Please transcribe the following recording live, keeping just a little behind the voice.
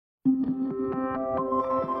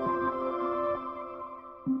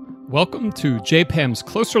Welcome to JPAM's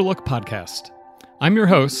Closer Look podcast. I'm your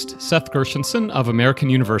host, Seth Gershenson of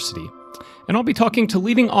American University, and I'll be talking to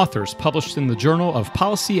leading authors published in the Journal of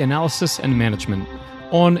Policy Analysis and Management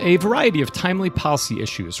on a variety of timely policy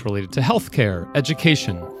issues related to healthcare,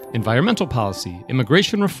 education, environmental policy,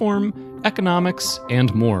 immigration reform, economics,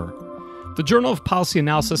 and more. The Journal of Policy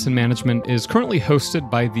Analysis and Management is currently hosted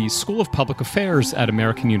by the School of Public Affairs at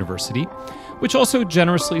American University, which also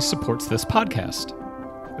generously supports this podcast.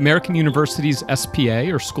 American University's SPA,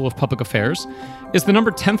 or School of Public Affairs, is the number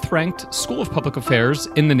 10th ranked School of Public Affairs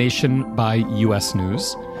in the nation by U.S.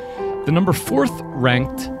 News, the number 4th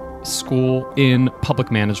ranked school in public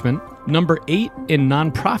management, number 8 in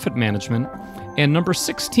nonprofit management, and number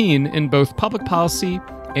 16 in both public policy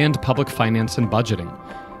and public finance and budgeting.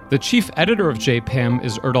 The chief editor of JPAM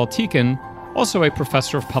is Odle Tikin, also a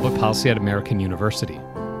professor of public policy at American University.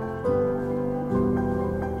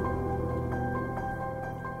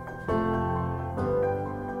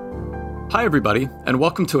 Hi, everybody, and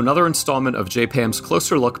welcome to another installment of JPAM's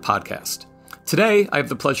Closer Look podcast. Today, I have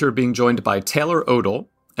the pleasure of being joined by Taylor Odle,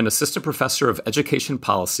 an assistant professor of education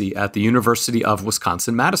policy at the University of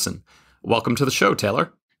Wisconsin-Madison. Welcome to the show,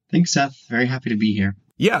 Taylor. Thanks, Seth. Very happy to be here.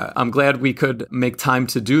 Yeah, I'm glad we could make time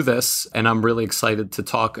to do this, and I'm really excited to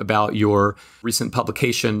talk about your recent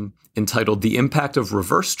publication entitled The Impact of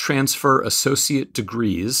Reverse Transfer Associate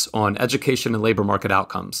Degrees on Education and Labor Market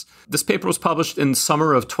Outcomes. This paper was published in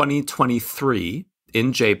summer of 2023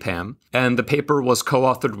 in JPAM, and the paper was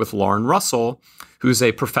co-authored with Lauren Russel, who's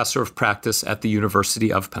a professor of practice at the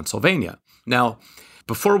University of Pennsylvania. Now,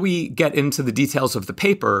 before we get into the details of the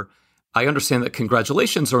paper, I understand that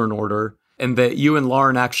congratulations are in order, and that you and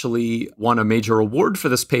Lauren actually won a major award for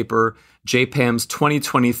this paper, JPAM's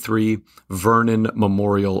 2023 Vernon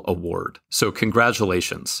Memorial Award. So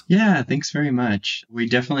congratulations. Yeah, thanks very much. We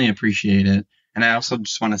definitely appreciate it. And I also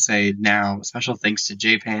just want to say now, special thanks to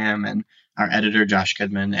JPAM and our editor, Josh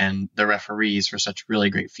Goodman, and the referees for such really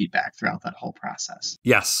great feedback throughout that whole process.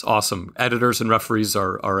 Yes, awesome. Editors and referees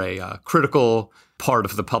are a critical part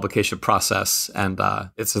of the publication process, and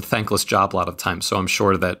it's a thankless job a lot of times. So I'm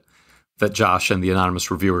sure that Josh and the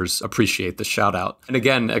anonymous reviewers appreciate the shout out. And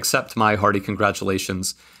again, accept my hearty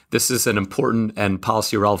congratulations. This is an important and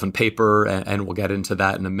policy relevant paper, and we'll get into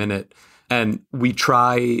that in a minute. And we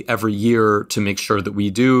try every year to make sure that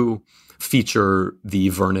we do feature the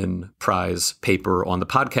Vernon Prize paper on the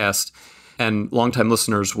podcast. And longtime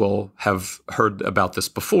listeners will have heard about this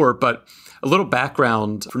before, but a little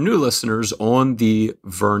background for new listeners on the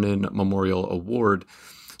Vernon Memorial Award.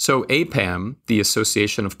 So APAM, the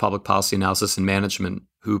Association of Public Policy Analysis and Management,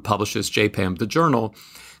 who publishes JPAM, the journal,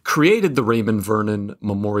 created the Raymond Vernon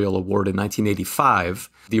Memorial Award in 1985.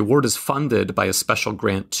 The award is funded by a special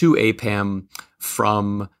grant to APAM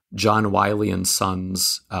from John Wiley &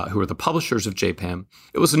 Sons, who are the publishers of JPAM.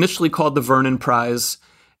 It was initially called the Vernon Prize.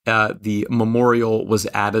 The memorial was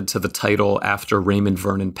added to the title after Raymond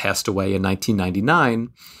Vernon passed away in 1999.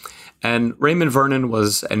 And Raymond Vernon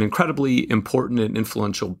was an incredibly important and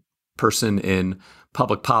influential person in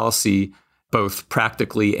public policy, both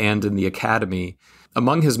practically and in the academy.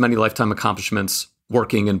 Among his many lifetime accomplishments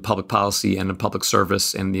working in public policy and in public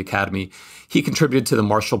service and the academy, he contributed to the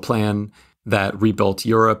Marshall Plan that rebuilt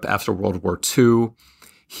Europe after World War II.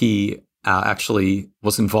 He actually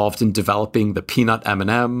was involved in developing the peanut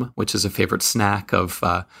M&M, which is a favorite snack of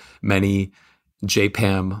many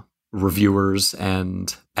JPAM reviewers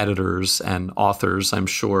and editors and authors, I'm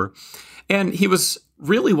sure. And he was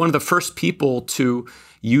really one of the first people to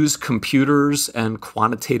use computers and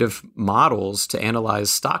quantitative models to analyze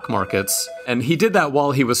stock markets. And he did that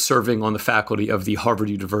while he was serving on the faculty of the Harvard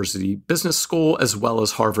University Business School, as well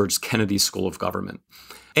as Harvard's Kennedy School of Government.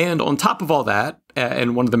 And on top of all that,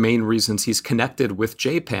 and one of the main reasons he's connected with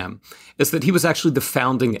JPAM, is that he was actually the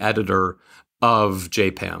founding editor of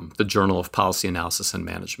JPAM, the Journal of Policy Analysis and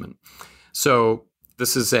Management. So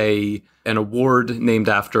this is an award named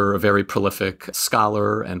after a very prolific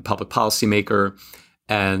scholar and public policymaker,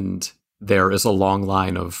 and there is a long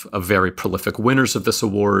line of very prolific winners of this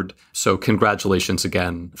award. So congratulations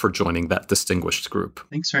again for joining that distinguished group.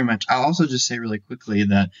 Thanks very much. I'll also just say really quickly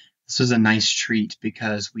that this was a nice treat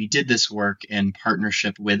because we did this work in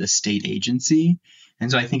partnership with a state agency.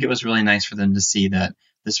 And so I think it was really nice for them to see that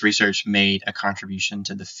this research made a contribution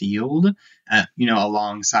to the field,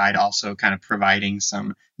 alongside also kind of providing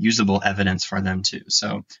some usable evidence for them too.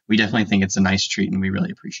 So we definitely think it's a nice treat and we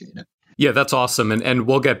really appreciate it. Yeah, that's awesome. And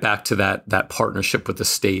we'll get back to that partnership with the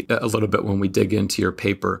state a little bit when we dig into your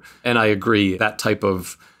paper. And I agree, that type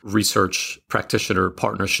of research practitioner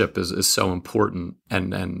partnership is so important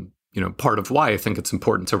and part of why I think it's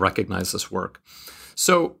important to recognize this work.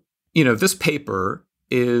 So, this paper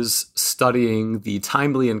is studying the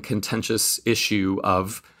timely and contentious issue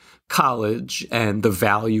of college and the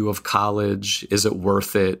value of college. Is it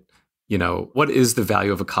worth it? What is the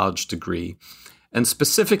value of a college degree? And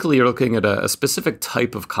specifically, you're looking at a specific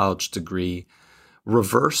type of college degree,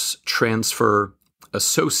 reverse transfer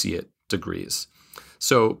associate degrees.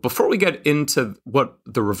 So before we get into what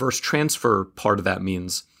the reverse transfer part of that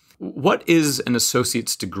means, what is an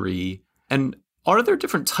associate's degree? And are there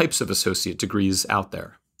different types of associate degrees out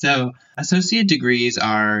there? So associate degrees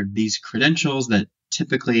are these credentials that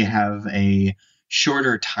typically have a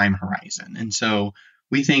shorter time horizon. And so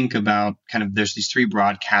we think about there's these three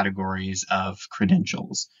broad categories of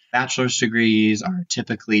credentials. Bachelor's degrees are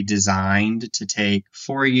typically designed to take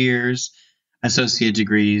 4 years, associate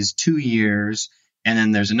degrees 2 years, and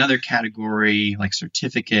then there's another category like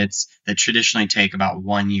certificates that traditionally take about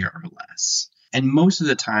 1 year or less. And most of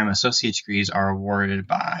the time, associate degrees are awarded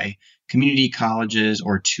by community colleges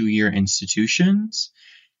or 2-year institutions.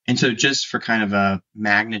 And so just for kind of a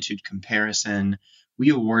magnitude comparison, we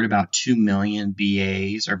award about 2 million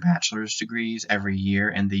BAs or bachelor's degrees every year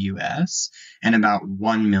in the US and about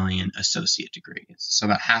 1 million associate degrees. So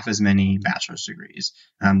about half as many bachelor's degrees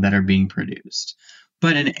that are being produced.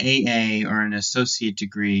 But an AA or an associate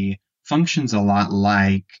degree functions a lot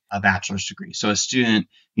like a bachelor's degree. So a student,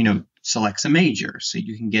 selects a major. So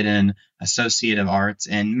you can get an associate of arts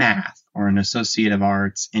in math or an associate of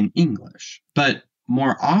arts in English. But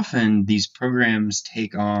more often, these programs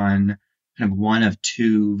take on kind of one of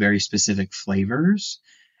two very specific flavors.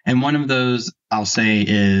 And one of those, I'll say,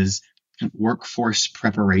 is workforce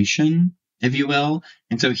preparation, if you will.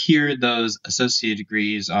 And so here, those associate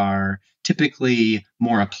degrees are typically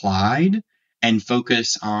more applied and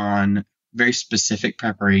focus on very specific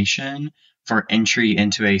preparation for entry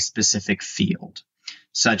into a specific field,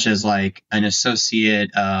 such as like an associate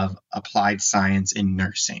of applied science in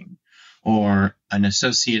nursing, or an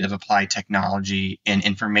associate of applied technology in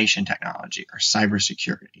information technology or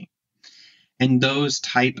cybersecurity. And those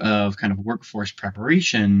type of kind of workforce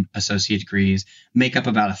preparation associate degrees make up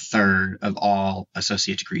about a third of all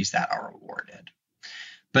associate degrees that are awarded.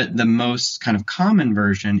 But the most kind of common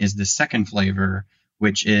version is the second flavor,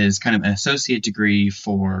 which is kind of an associate degree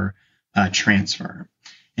for transfer.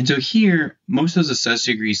 And so here, most of those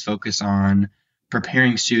associate degrees focus on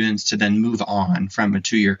preparing students to then move on from a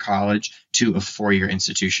 2-year college to a 4-year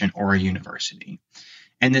institution or a university.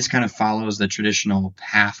 And this kind of follows the traditional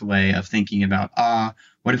pathway of thinking about,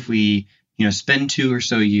 what if we, spend 2 or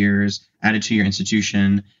so years at a 2-year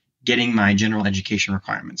institution getting my general education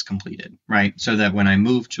requirements completed, right? So that when I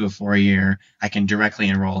move to a 4-year, I can directly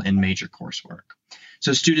enroll in major coursework.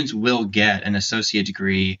 So students will get an associate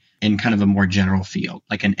degree in kind of a more general field,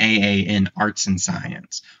 like an AA in arts and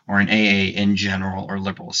science, or an AA in general or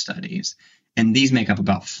liberal studies. And these make up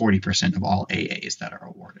about 40% of all AAs that are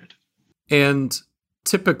awarded. And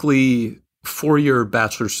typically, 4-year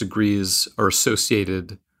bachelor's degrees are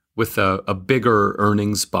associated with a bigger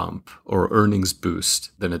earnings bump or earnings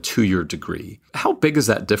boost than a 2-year degree. How big is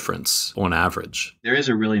that difference on average? There is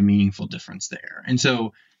a really meaningful difference there. And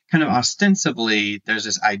so kind of ostensibly, there's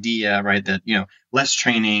this idea, right, that, less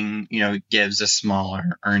training, gives a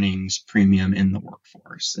smaller earnings premium in the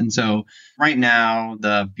workforce. And so right now,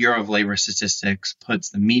 the Bureau of Labor Statistics puts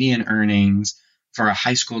the median earnings for a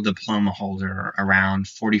high school diploma holder around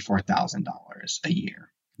 $44,000 a year.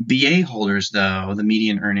 BA holders, though, the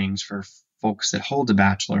median earnings for folks that hold a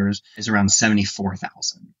bachelor's is around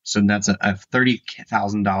 $74,000. So that's a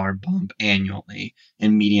 $30,000 bump annually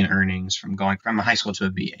in median earnings from going from a high school to a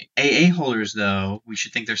BA. AA holders, though, we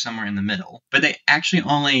should think they're somewhere in the middle, but they actually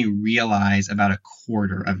only realize about a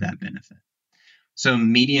quarter of that benefit. So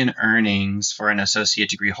median earnings for an associate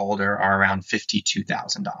degree holder are around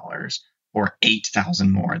 $52,000 or $8,000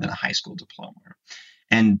 more than a high school diploma.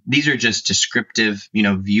 And these are just descriptive,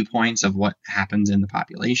 viewpoints of what happens in the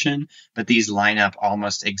population, but these line up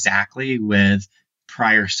almost exactly with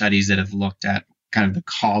prior studies that have looked at kind of the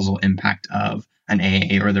causal impact of an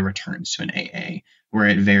AA or the returns to an AA, where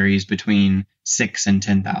it varies between $6,000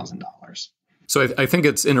 and $10,000. So I think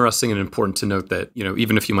it's interesting and important to note that,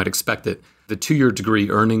 even if you might expect it, the 2-year degree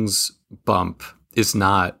earnings bump is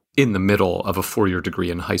not in the middle of a 4-year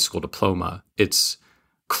degree in high school diploma. It's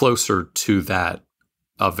closer to that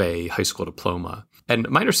of a high school diploma. And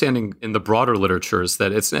my understanding in the broader literature is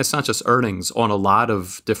that it's not just earnings. On a lot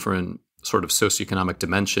of different sort of socioeconomic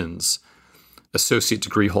dimensions, associate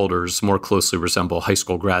degree holders more closely resemble high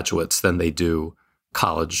school graduates than they do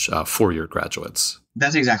college four-year graduates.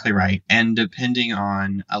 That's exactly right. And depending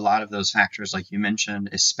on a lot of those factors, like you mentioned,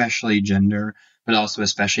 especially gender, but also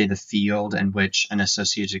especially the field in which an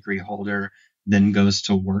associate degree holder then goes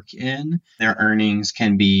to work in, their earnings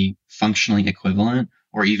can be functionally equivalent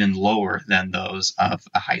or even lower than those of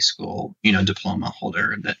a high school, diploma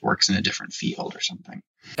holder that works in a different field or something.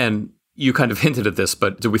 And you kind of hinted at this,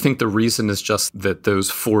 but do we think the reason is just that those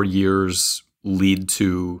 4 years lead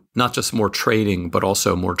to not just more training, but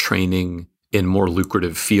also more training in more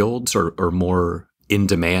lucrative fields or more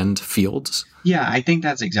in-demand fields? Yeah, I think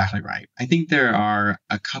that's exactly right. I think there are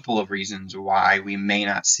a couple of reasons why we may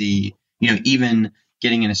not see, even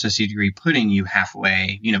getting an associate degree putting you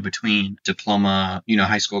halfway, between diploma,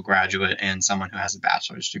 high school graduate and someone who has a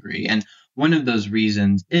bachelor's degree. And one of those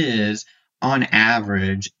reasons is, on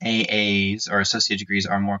average, AAs or associate degrees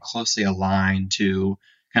are more closely aligned to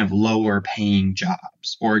kind of lower paying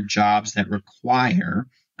jobs or jobs that require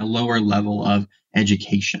a lower level of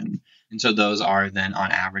education. And so those are then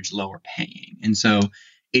on average lower paying. And so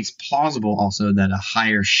it's plausible also that a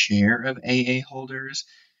higher share of AA holders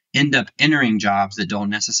end up entering jobs that don't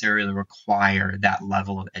necessarily require that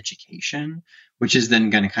level of education, which is then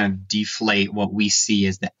going to kind of deflate what we see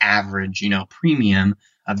as the average, premium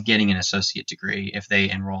of getting an associate degree if they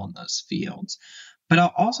enroll in those fields. But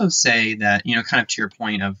I'll also say that, kind of to your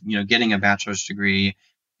point of, getting a bachelor's degree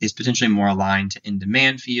is potentially more aligned to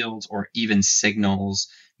in-demand fields or even signals,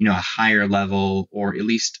 a higher level or at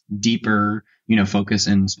least deeper, focus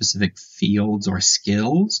in specific fields or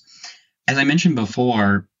skills. As I mentioned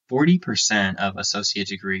before, 40% of associate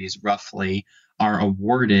degrees roughly are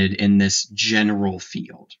awarded in this general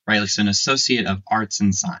field, right? Like so an associate of arts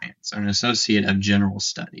and science or an associate of general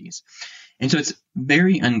studies. And so it's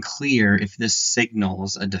very unclear if this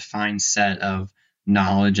signals a defined set of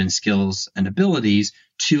knowledge and skills and abilities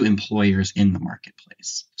to employers in the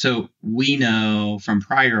marketplace. So we know from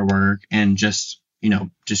prior work and just,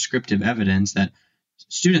 descriptive evidence that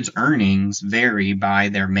students' earnings vary by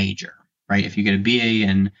their major, right? If you get a BA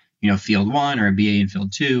in, field 1 or a BA in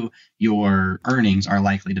field 2, your earnings are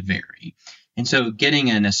likely to vary. And so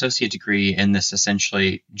getting an associate degree in this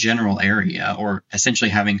essentially general area or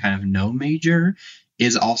essentially having kind of no major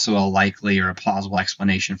is also a likely or a plausible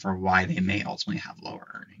explanation for why they may ultimately have lower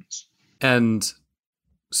earnings. And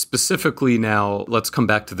specifically now, let's come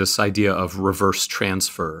back to this idea of reverse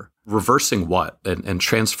transfer. Reversing what and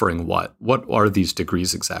transferring what? What are these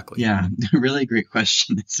degrees exactly? Yeah, really great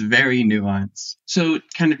question. It's very nuanced. So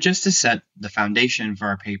kind of just to set the foundation for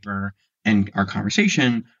our paper and our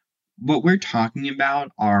conversation, what we're talking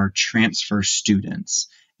about are transfer students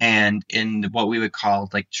and in what we would call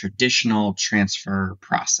like traditional transfer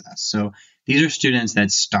process. So these are students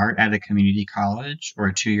that start at a community college or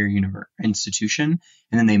a 2-year institution,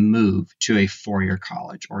 and then they move to a 4-year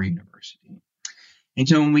college or university. And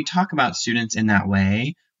so when we talk about students in that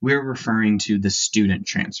way, we're referring to the student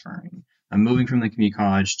transferring, moving from the community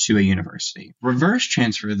college to a university. Reverse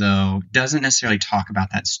transfer, though, doesn't necessarily talk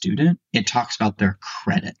about that student. It talks about their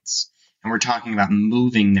credits. And we're talking about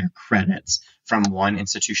moving their credits from one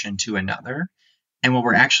institution to another. And what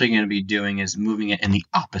we're actually going to be doing is moving it in the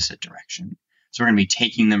opposite direction. So we're going to be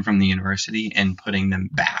taking them from the university and putting them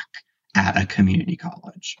back at a community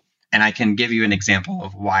college. And I can give you an example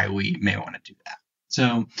of why we may want to do that.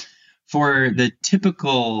 So for the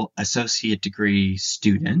typical associate degree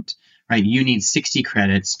student, right, you need 60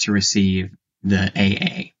 credits to receive the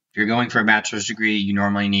AA. If you're going for a bachelor's degree, you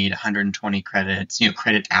normally need 120 credits,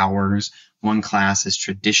 credit hours. One class is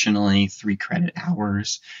traditionally 3 credit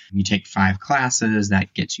hours. You take 5 classes,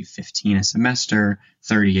 that gets you 15 a semester,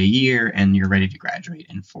 30 a year, and you're ready to graduate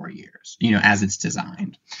in 4 years, as it's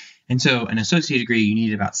designed. And so an associate degree, you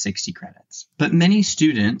need about 60 credits. But many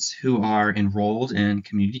students who are enrolled in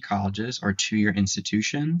community colleges or 2-year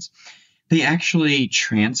institutions, they actually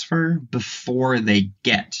transfer before they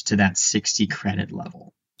get to that 60 credit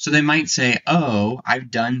level. So they might say, oh, I've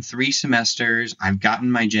done 3 semesters, I've gotten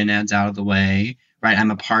my gen eds out of the way, right? I'm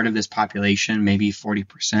a part of this population, maybe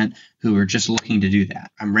 40%, who are just looking to do that.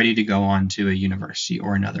 I'm ready to go on to a university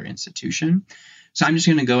or another institution. So I'm just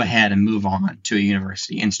going to go ahead and move on to a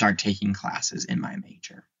university and start taking classes in my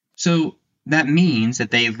major. So that means that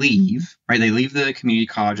they leave, right? They leave the community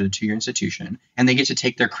college or the 2-year institution, and they get to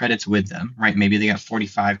take their credits with them, right? Maybe they got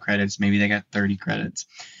 45 credits, maybe they got 30 credits.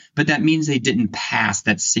 But that means they didn't pass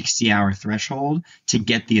that 60-hour threshold to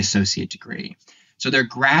get the associate degree. So they're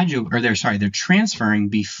transferring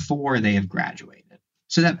before they have graduated.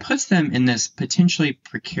 So that puts them in this potentially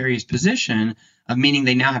precarious position of meaning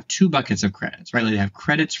they now have two buckets of credits, right? Like they have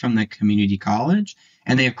credits from the community college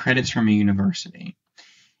and they have credits from a university.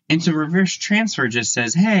 And so reverse transfer just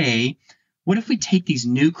says, hey, what if we take these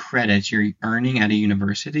new credits you're earning at a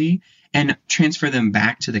university and transfer them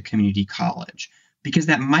back to the community college? Because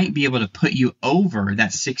that might be able to put you over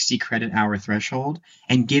that 60 credit hour threshold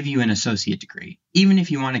and give you an associate degree, even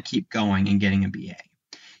if you want to keep going and getting a BA.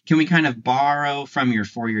 Can we kind of borrow from your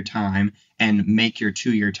 4-year time and make your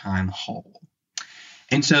 2-year time whole?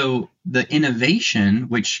 And so the innovation,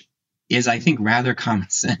 which is, I think, rather common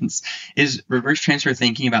sense, is reverse transfer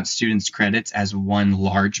thinking about students' credits as one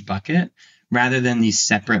large bucket rather than these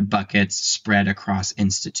separate buckets spread across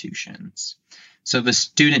institutions. So if a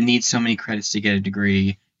student needs so many credits to get a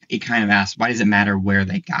degree, it kind of asks, why does it matter where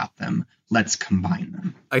they got them? Let's combine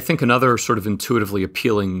them. I think another sort of intuitively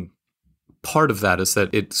appealing part of that is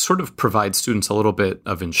that it sort of provides students a little bit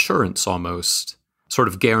of insurance almost, sort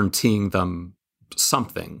of guaranteeing them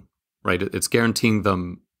something, right? It's guaranteeing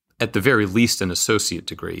them at the very least an associate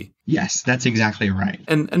degree. Yes, that's exactly right.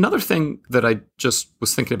 And another thing that I just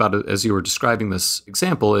was thinking about as you were describing this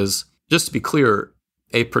example is, just to be clear,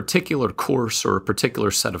 a particular course or a particular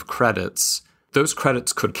set of credits, those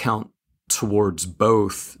credits could count towards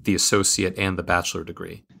both the associate and the bachelor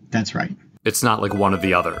degree. That's right. It's not like one or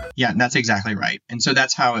the other. Yeah, that's exactly right. And so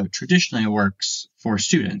that's how it traditionally works for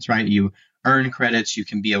students, right? You earn credits, you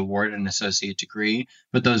can be awarded an associate degree,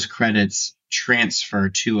 but those credits transfer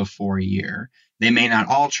to a 4-year. They may not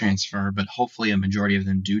all transfer, but hopefully a majority of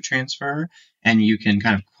them do transfer. And you can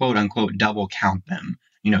kind of quote unquote double count them,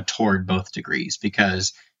 toward both degrees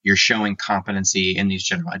because you're showing competency in these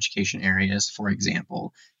general education areas, for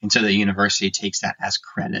example. And so the university takes that as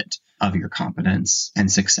credit of your competence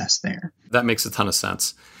and success there. That makes a ton of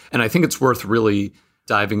sense. And I think it's worth really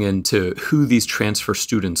diving into who these transfer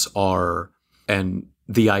students are and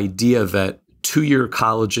the idea that 2-year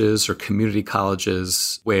colleges or community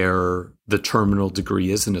colleges where the terminal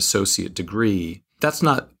degree is an associate degree, that's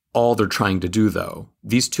not all they're trying to do, though.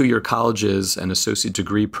 These 2-year colleges and associate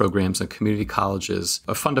degree programs and community colleges,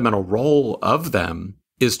 a fundamental role of them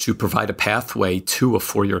is to provide a pathway to a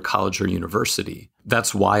 4-year college or university.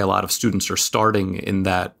 That's why a lot of students are starting in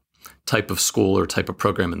that type of school or type of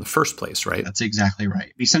program in the first place, right? That's exactly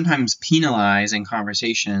right. We sometimes penalize in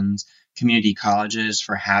conversations community colleges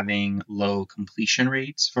for having low completion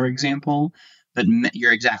rates, for example. But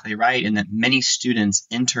you're exactly right in that many students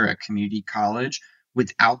enter a community college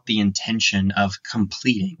without the intention of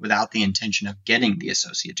completing, without the intention of getting the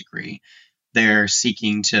associate degree. They're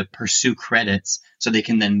seeking to pursue credits so they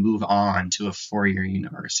can then move on to a 4-year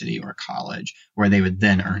university or college where they would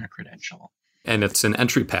then earn a credential. And it's an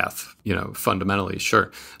entry path, fundamentally,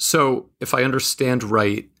 sure. So if I understand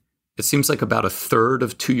right, it seems like about a third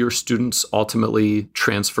of 2-year students ultimately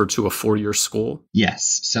transfer to a 4-year school?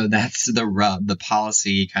 Yes. So that's the rub, the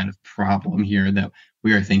policy kind of problem here that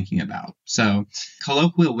we are thinking about. So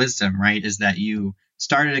colloquial wisdom, right, is that you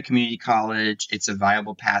start at a community college. It's a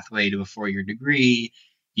viable pathway to a 4-year degree.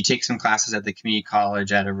 You take some classes at the community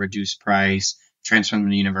college at a reduced price, transfer them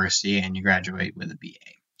to university, and you graduate with a BA.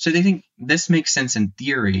 So they think this makes sense in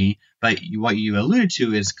theory, but what you alluded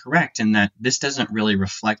to is correct in that this doesn't really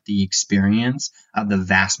reflect the experience of the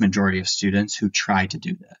vast majority of students who try to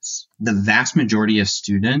do this. The vast majority of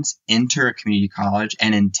students enter a community college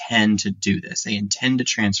and intend to do this. They intend to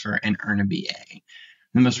transfer and earn a BA.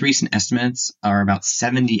 The most recent estimates are about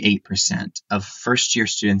 78% of first-year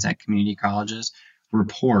students at community colleges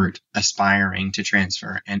report aspiring to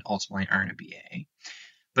transfer and ultimately earn a BA.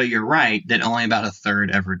 But you're right that only about a third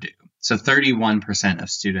ever do. So 31% of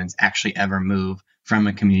students actually ever move from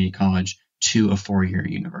a community college to a 4-year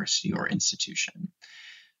university or institution.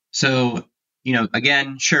 So,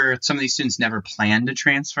 again, sure, some of these students never plan to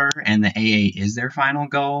transfer and the AA is their final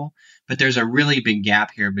goal. But there's a really big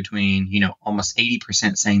gap here between, almost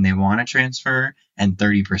 80% saying they want to transfer and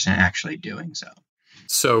 30% actually doing so.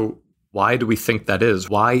 So why do we think that is?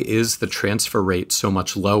 Why is the transfer rate so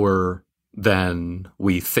much lower than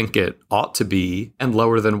we think it ought to be and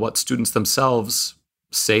lower than what students themselves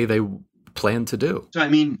say they plan to do? So,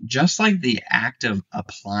 just like the act of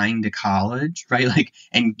applying to college, right?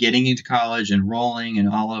 And getting into college, enrolling, and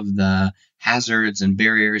all of the hazards and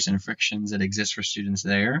barriers and frictions that exist for students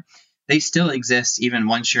there, they still exist even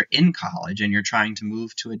once you're in college and you're trying to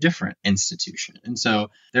move to a different institution. And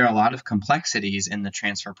so there are a lot of complexities in the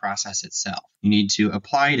transfer process itself. You need to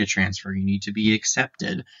apply to transfer. You need to be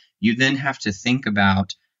accepted. You then have to think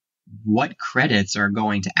about what credits are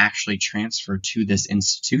going to actually transfer to this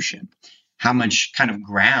institution. how much kind of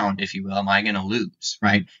ground, if you will, am I going to lose,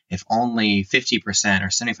 right? If only 50% or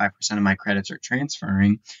 75% of my credits are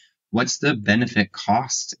transferring, what's the benefit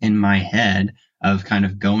cost in my head of kind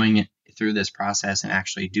of going through this process and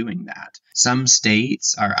actually doing that? Some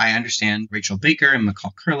states are, I understand Rachel Baker and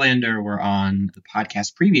McCall Kurlander were on the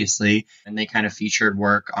podcast previously, and they kind of featured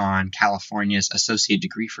work on California's associate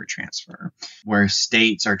degree for transfer, where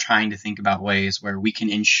states are trying to think about ways where we can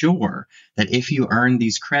ensure that if you earn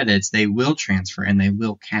these credits, they will transfer and they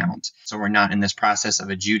will count. So we're not in this process of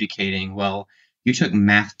adjudicating, well, you took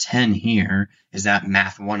Math 10 here. Is that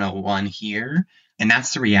Math 101 here? And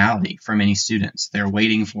that's the reality for many students. They're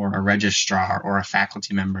waiting for a registrar or a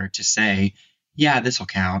faculty member to say, yeah, this will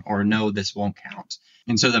count, or no, this won't count.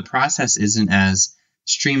 And so the process isn't as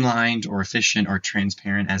streamlined or efficient or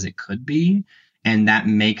transparent as it could be. And that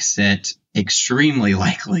makes it extremely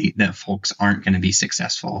likely that folks aren't going to be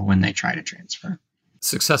successful when they try to transfer.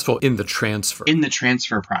 Successful in the transfer. In the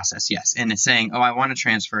transfer process, yes. And it's saying, oh, I want to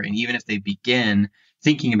transfer. And even if they begin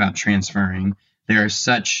thinking about transferring, there are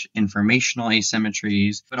such informational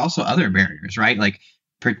asymmetries, but also other barriers, right? Like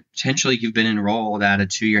potentially you've been enrolled at a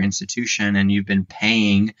 2-year institution and you've been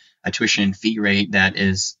paying a tuition and fee rate that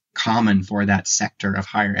is common for that sector of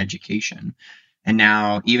higher education. And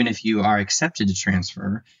now, even if you are accepted to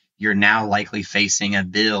transfer, you're now likely facing a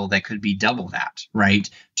bill that could be double that, right,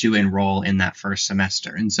 to enroll in that first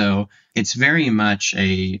semester. And so it's very much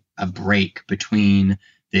a break between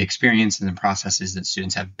the experience and the processes that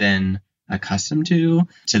students have been accustomed to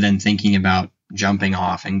then thinking about jumping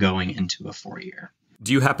off and going into a 4-year.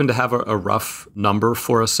 Do you happen to have a rough number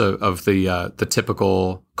for us of the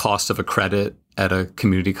typical cost of a credit at a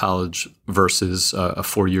community college versus a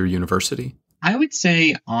 4-year university? I would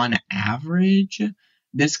say on average,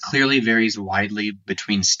 this clearly varies widely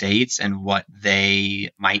between states and what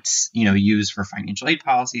they might, use for financial aid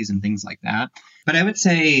policies and things like that. But I would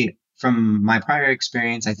say from my prior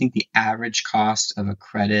experience, I think the average cost of a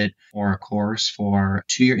credit or a course for a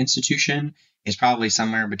 2-year institution is probably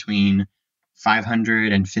somewhere between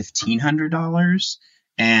 $500 and $1,500.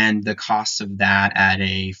 And the cost of that at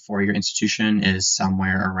a 4-year institution is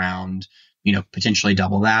somewhere around, potentially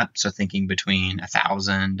double that. So thinking between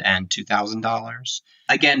 $1,000 and $2,000.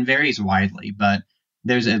 Again, varies widely, but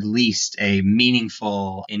there's at least a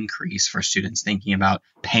meaningful increase for students thinking about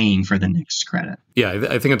paying for the next credit. Yeah,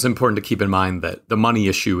 I think it's important to keep in mind that the money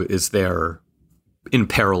issue is there in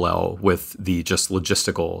parallel with the just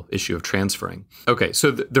logistical issue of transferring. Okay, so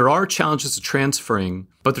there are challenges to transferring,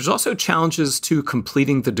 but there's also challenges to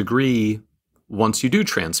completing the degree once you do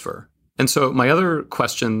transfer. And so my other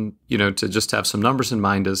question, to just have some numbers in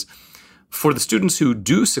mind is, for the students who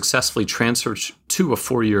do successfully transfer to a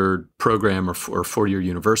 4-year program or 4-year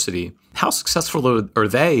university, how successful are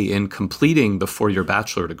they in completing the 4-year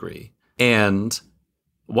bachelor degree? And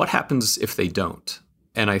what happens if they don't?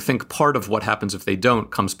 And I think part of what happens if they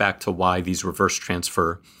don't comes back to why these reverse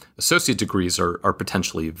transfer associate degrees are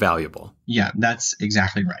potentially valuable. Yeah, that's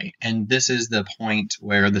exactly right. And this is the point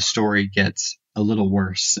where the story gets a little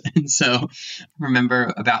worse. And so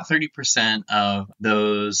remember, about 30% of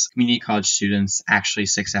those community college students actually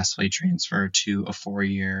successfully transfer to a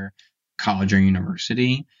 4-year college or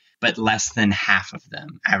university, but less than half of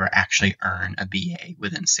them ever actually earn a BA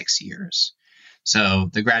within 6 years. So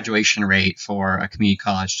the graduation rate for a community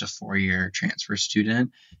college to 4-year transfer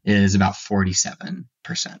student is about 47%.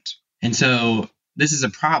 And so this is a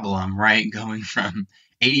problem, right? Going from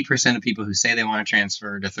 80% of people who say they want to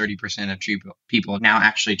transfer to 30% of people now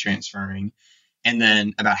actually transferring. And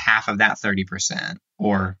then about half of that 30%,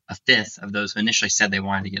 or a fifth of those who initially said they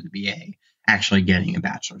wanted to get a BA, actually getting a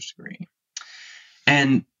bachelor's degree.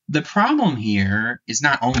 And the problem here is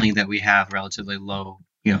not only that we have relatively low,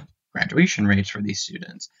 graduation rates for these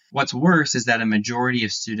students. What's worse is that a majority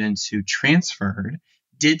of students who transferred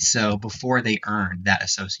did so before they earned that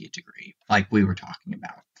associate degree, like we were talking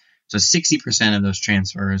about. So 60% of those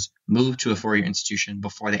transfers moved to a 4-year institution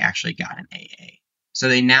before they actually got an AA. So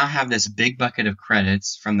they now have this big bucket of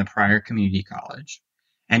credits from the prior community college,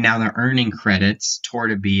 and now they're earning credits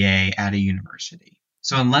toward a BA at a university.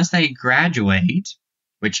 So unless they graduate,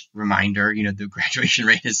 which, reminder, the graduation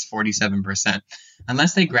rate is 47%.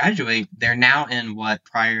 Unless they graduate, they're now in what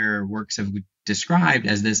prior works have described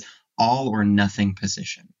as this all or nothing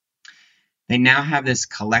position. They now have this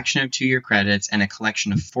collection of 2-year credits and a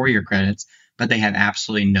collection of 4-year credits, but they have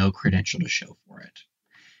absolutely no credential to show for it.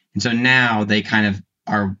 And so now they kind of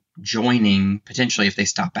are joining, potentially if they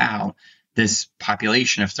stop out, this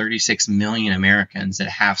population of 36 million Americans that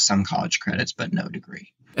have some college credits but no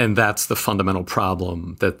degree. And that's the fundamental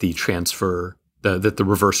problem that the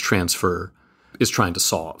reverse transfer is trying to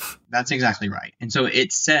solve. That's exactly right. And so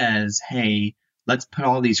it says, hey, let's put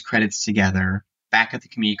all these credits together back at the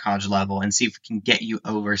community college level and see if we can get you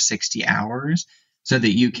over 60 hours so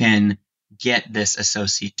that you can get this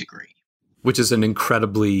associate degree. Which is an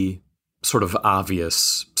incredibly sort of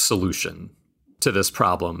obvious solution to this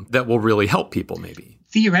problem that will really help people maybe.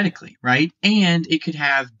 Theoretically, right? And it could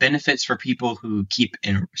have benefits for people who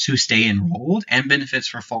who stay enrolled and benefits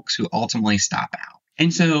for folks who ultimately stop out.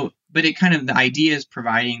 And so, but the idea is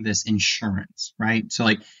providing this insurance, right? So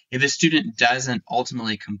like if a student doesn't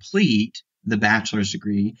ultimately complete the bachelor's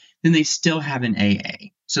degree, then they still have an AA.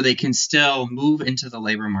 So they can still move into the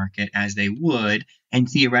labor market as they would and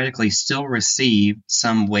theoretically still receive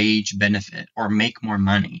some wage benefit or make more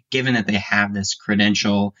money, given that they have this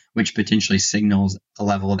credential, which potentially signals a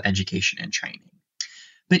level of education and training.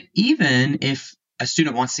 But even if a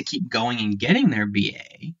student wants to keep going and getting their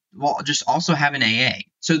BA, well, just also have an AA.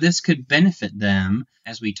 So this could benefit them,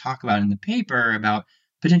 as we talk about in the paper, about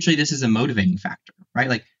potentially this is a motivating factor, right?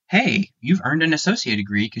 Like, hey, you've earned an associate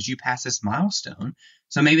degree because you passed this milestone.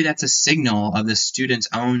 So maybe that's a signal of the student's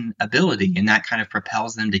own ability, and that kind of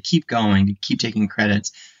propels them to keep going, to keep taking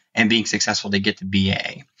credits and being successful to get the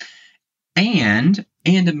BA. And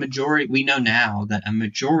a majority, we know now that a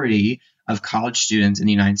majority of college students in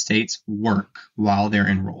the United States work while they're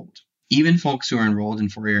enrolled. Even folks who are enrolled in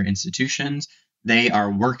four-year institutions, they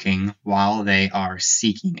are working while they are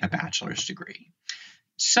seeking a bachelor's degree.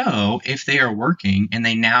 So if they are working and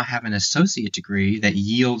they now have an associate degree that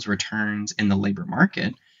yields returns in the labor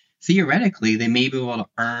market, theoretically, they may be able to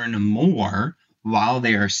earn more while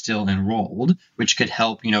they are still enrolled, which could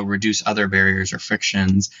help, reduce other barriers or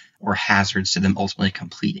frictions or hazards to them ultimately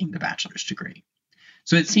completing the bachelor's degree.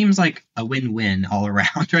 So it seems like a win-win all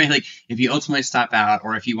around, right? Like if you ultimately stop out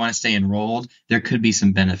or if you want to stay enrolled, there could be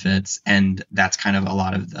some benefits. And that's kind of a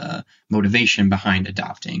lot of the motivation behind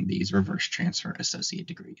adopting these reverse transfer associate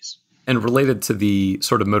degrees. And related to the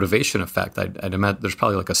sort of motivation effect, I'd imagine there's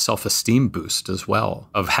probably like a self-esteem boost as well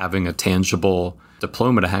of having a tangible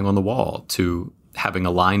diploma to hang on the wall, to having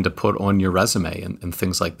a line to put on your resume and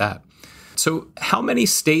things like that. So how many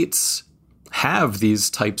states have these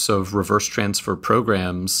types of reverse transfer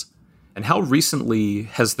programs, and how recently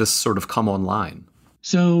has this sort of come online?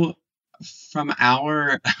 So from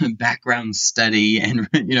our background study and,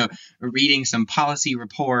 reading some policy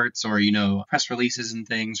reports or, press releases and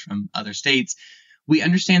things from other states, we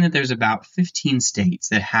understand that there's about 15 states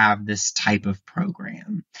that have this type of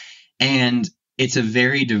program. And it's a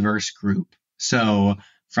very diverse group. So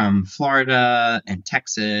from Florida and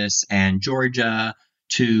Texas and Georgia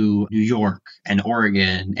to New York and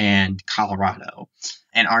Oregon and Colorado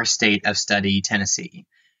and our state of study, Tennessee.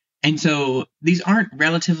 And so these aren't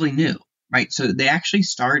relatively new, right? So they actually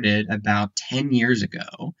started about 10 years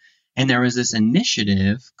ago, and there was this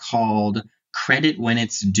initiative called Credit When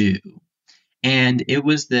It's Due. And it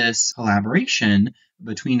was this collaboration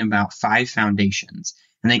between about 5 foundations,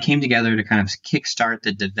 and they came together to kind of kickstart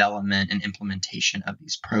the development and implementation of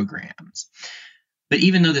these programs. But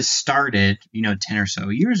even though this started, 10 or so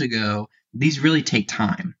years ago, these really take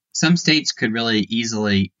time. Some states could really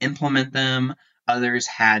easily implement them. Others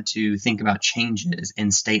had to think about changes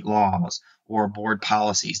in state laws or board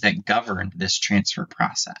policies that governed this transfer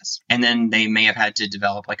process. And then they may have had to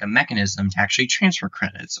develop like a mechanism to actually transfer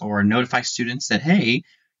credits or notify students that, hey,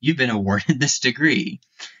 you've been awarded this degree.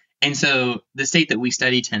 And so the state that we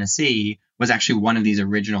studied, Tennessee, was actually one of these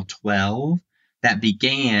original 12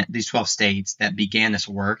 these 12 states that began this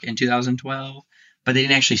work in 2012, but they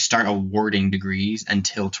didn't actually start awarding degrees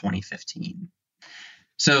until 2015.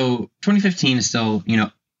 So 2015 is still,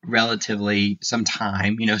 relatively some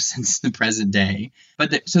time, since the present day.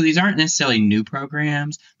 But so these aren't necessarily new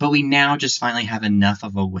programs, but we now just finally have enough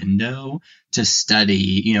of a window to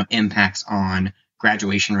study, impacts on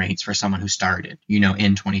graduation rates for someone who started, in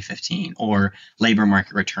 2015, or labor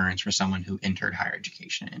market returns for someone who entered higher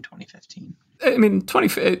education in 2015. I mean,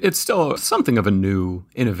 it's still something of a new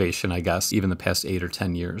innovation, I guess, even the past 8 or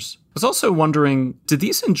 10 years. I was also wondering, did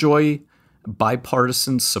these enjoy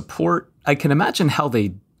bipartisan support? I can imagine how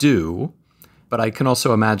they do, but I can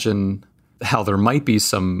also imagine how there might be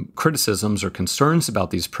some criticisms or concerns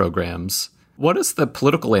about these programs. What does the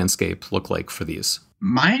political landscape look like for these?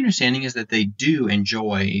 My understanding is that they do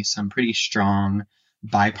enjoy some pretty strong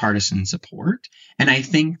bipartisan support. And I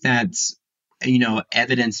think that's,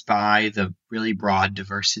 evidenced by the really broad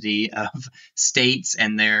diversity of states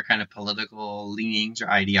and their kind of political leanings or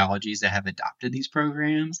ideologies that have adopted these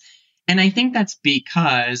programs. And I think that's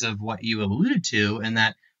because of what you alluded to, and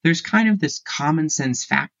that there's kind of this common sense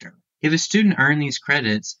factor. If a student earned these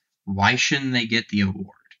credits, why shouldn't they get the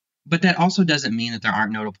award? But that also doesn't mean that there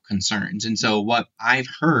aren't notable concerns. And so what I've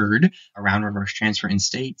heard around reverse transfer in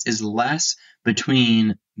states is less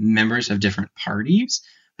between members of different parties,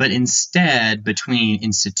 but instead between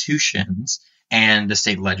institutions and the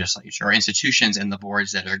state legislature, or institutions and the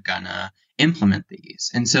boards that are going to implement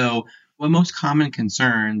these. And so the most common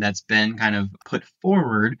concern that's been kind of put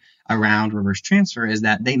forward around reverse transfer is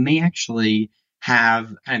that they may actually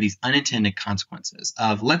have kind of these unintended consequences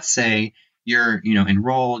of, let's say, you're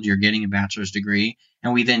enrolled, you're getting a bachelor's degree,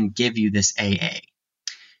 and we then give you this AA.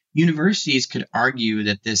 Universities could argue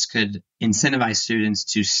that this could incentivize students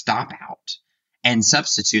to stop out and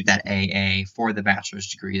substitute that AA for the bachelor's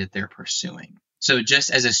degree that they're pursuing. So just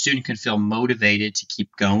as a student could feel motivated to keep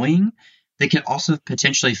going, they could also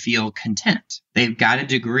potentially feel content. They've got a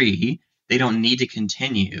degree, they don't need to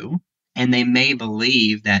continue, and they may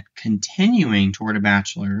believe that continuing toward a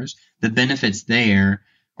bachelor's, the benefits there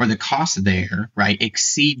or the costs there, right,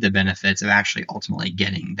 exceed the benefits of actually ultimately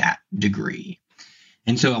getting that degree.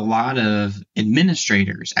 And so a lot of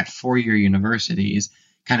administrators at four-year universities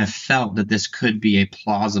kind of felt that this could be a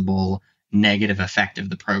plausible negative effect of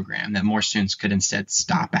the program, that more students could instead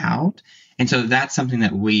stop out. And so that's something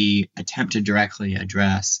that we attempt to directly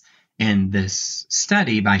address in this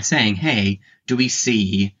study by saying, hey, do we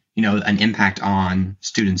see an impact on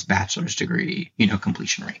students' bachelor's degree,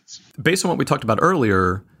 completion rates? Based on what we talked about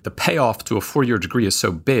earlier, the payoff to a four-year degree is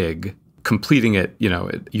so big, completing it,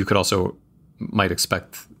 you could also might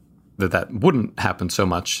expect that wouldn't happen so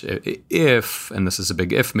much if, and this is a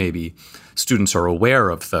big if maybe, students are aware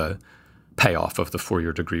of the payoff of the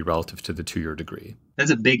four-year degree relative to the two-year degree.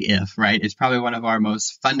 That's a big if, right? It's probably one of our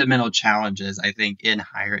most fundamental challenges, I think, in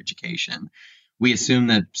higher education. We assume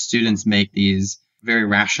that students make these very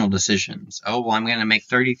rational decisions. Oh, well, I'm going to make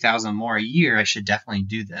 $30,000 more a year. I should definitely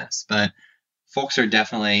do this. But folks are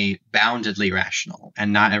definitely boundedly rational,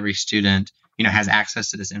 and not every student, has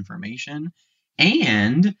access to this information.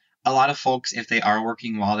 And a lot of folks, if they are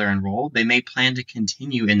working while they're enrolled, they may plan to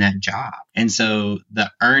continue in that job. And so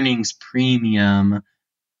the earnings premium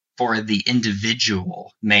for the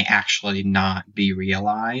individual may actually not be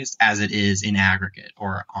realized as it is in aggregate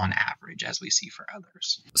or on average, as we see for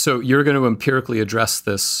others. So you're going to empirically address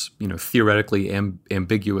this, theoretically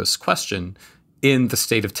ambiguous question in the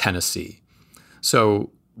state of Tennessee.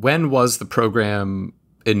 So when was the program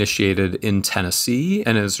initiated in Tennessee?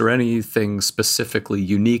 And is there anything specifically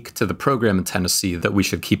unique to the program in Tennessee that we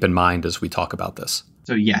should keep in mind as we talk about this?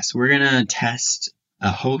 So yes, we're going to test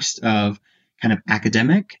a host of kind of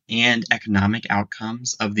academic and economic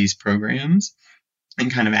outcomes of these programs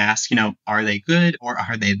and kind of ask, are they good or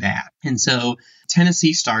are they bad? And so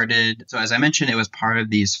Tennessee started, so as I mentioned, it was part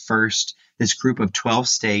of this group of 12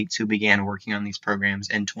 states who began working on these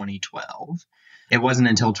programs in 2012. It wasn't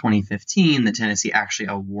until 2015 that Tennessee actually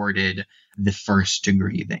awarded the first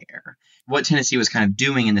degree there. What Tennessee was kind of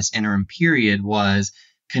doing in this interim period was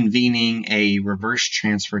convening a reverse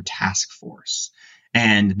transfer task force.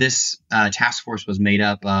 And this task force was made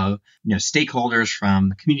up of stakeholders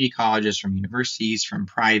from community colleges, from universities, from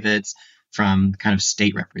privates, from kind of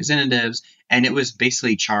state representatives. And it was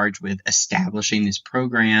basically charged with establishing this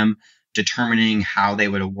program, determining how they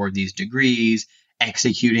would award these degrees,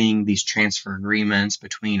 executing these transfer agreements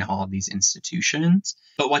between all of these institutions.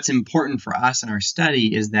 But what's important for us in our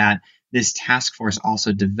study is that this task force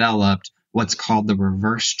also developed what's called the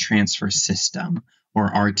Reverse Transfer System, or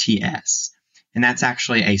RTS. And that's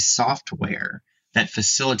actually a software that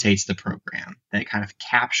facilitates the program, that kind of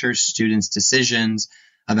captures students' decisions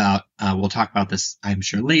about, we'll talk about this, I'm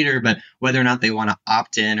sure, later, but whether or not they want to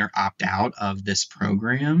opt in or opt out of this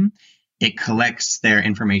program. It collects their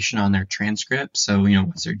information on their transcript. So,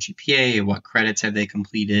 what's their GPA? What credits have they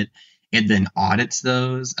completed? It then audits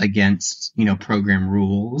those against, program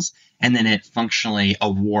rules. And then it functionally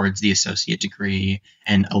awards the associate degree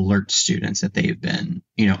and alerts students that they've been,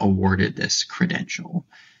 awarded this credential.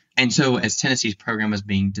 And so as Tennessee's program was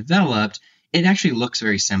being developed, it actually looks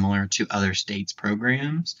very similar to other states'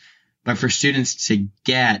 programs. But for students to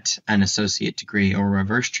get an associate degree or a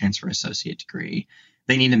reverse transfer associate degree,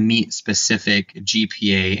 they need to meet specific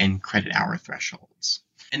GPA and credit hour thresholds.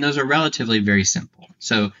 And those are relatively very simple.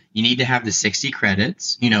 So you need to have the 60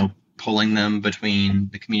 credits, pulling them between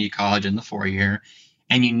the community college and the four-year,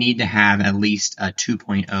 and you need to have at least a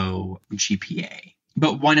 2.0 GPA.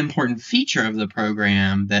 But one important feature of the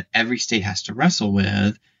program that every state has to wrestle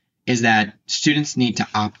with is that students need to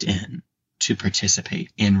opt in to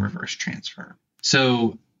participate in reverse transfer.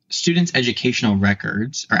 So students' educational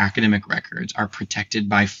records or academic records are protected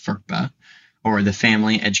by FERPA, or the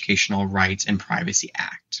Family Educational Rights and Privacy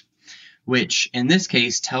Act, which in this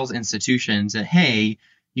case tells institutions that, hey,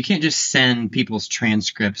 you can't just send people's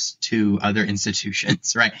transcripts to other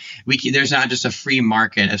institutions, right? There's not just a free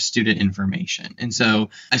market of student information. And so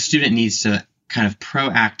a student needs to kind of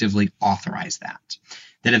proactively authorize that.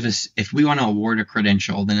 That if we want to award a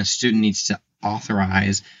credential, then a student needs to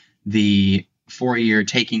authorize the 4-year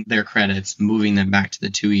taking their credits, moving them back to the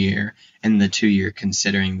 2-year, and the 2-year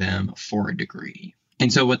considering them for a degree.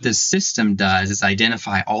 And so what this system does is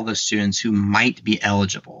identify all the students who might be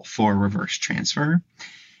eligible for reverse transfer.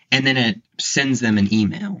 And then it sends them an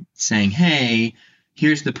email saying, hey,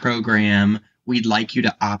 here's the program. We'd like you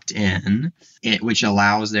to opt in, which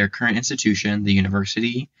allows their current institution, the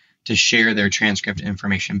university, to share their transcript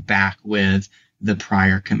information back with the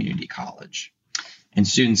prior community college. And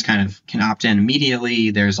students kind of can opt in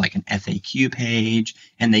immediately. There's like an FAQ page,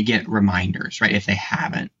 and they get reminders, right, if they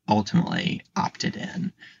haven't ultimately opted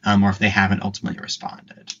in, or if they haven't ultimately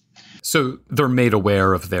responded. So they're made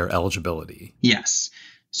aware of their eligibility. Yes.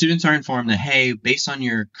 Students are informed that, hey, based on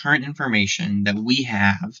your current information that we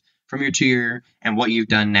have from your 2-year and what you've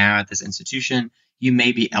done now at this institution, you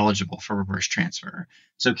may be eligible for reverse transfer.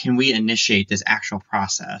 So can we initiate this actual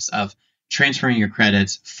process of transferring your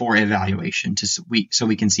credits for evaluation so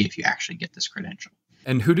we can see if you actually get this credential?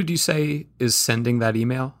 And who did you say is sending that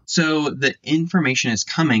email? So the information is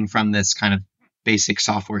coming from this kind of basic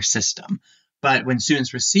software system. But when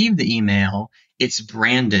students receive the email, it's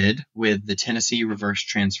branded with the Tennessee Reverse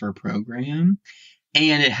Transfer Program,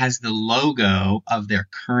 and it has the logo of their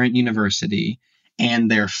current university and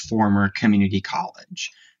their former community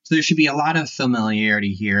college. So there should be a lot of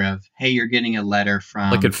familiarity here of, hey, you're getting a letter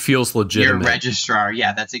from like it feels legitimate. Your registrar.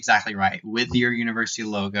 Yeah, that's exactly right. With your university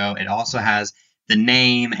logo. It also has the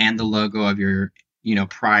name and the logo of your,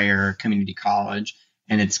 prior community college.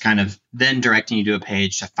 And it's kind of then directing you to a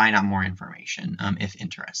page to find out more information if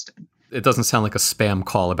interested. It doesn't sound like a spam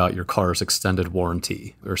call about your car's extended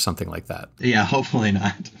warranty or something like that. Yeah, hopefully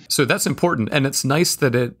not. So that's important. And it's nice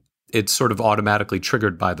that it's sort of automatically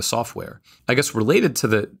triggered by the software. I guess related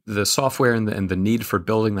to the software and the need for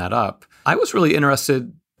building that up, I was really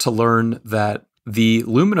interested to learn that the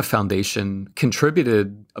Lumina Foundation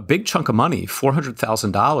contributed a big chunk of money,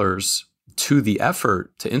 $400,000, to the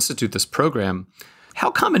effort to institute this program. How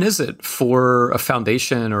common is it for a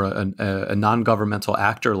foundation or a non-governmental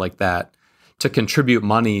actor like that to contribute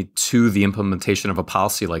money to the implementation of a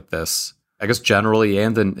policy like this? I guess generally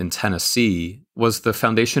and in Tennessee, was the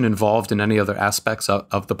foundation involved in any other aspects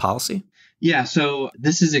of the policy? Yeah, so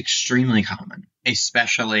this is extremely common,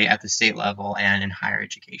 especially at the state level and in higher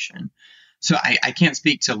education. So I can't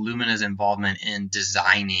speak to Lumina's involvement in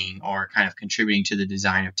designing or kind of contributing to the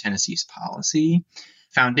design of Tennessee's policy.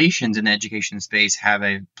 Foundations in the education space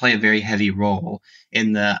play a very heavy role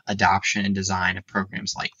in the adoption and design of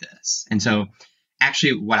programs like this. And so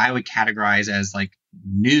actually what I would categorize as like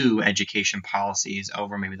new education policies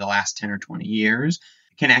over maybe the last 10 or 20 years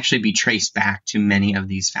can actually be traced back to many of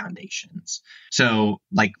these foundations. So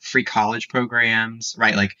like free college programs,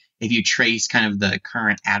 right? Like if you trace kind of the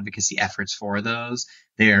current advocacy efforts for those,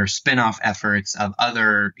 they're spinoff efforts of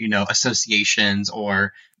other, associations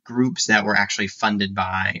or groups that were actually funded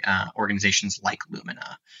by organizations like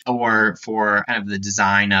Lumina, or for kind of the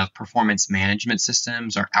design of performance management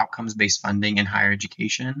systems or outcomes-based funding in higher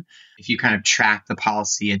education. If you kind of track the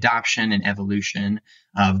policy adoption and evolution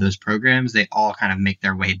of those programs, they all kind of make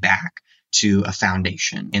their way back to a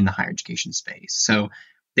foundation in the higher education space. So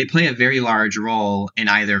they play a very large role in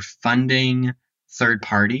either funding third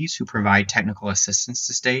parties who provide technical assistance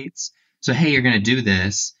to states. So, hey, you're going to do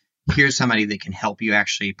this. Here's somebody that can help you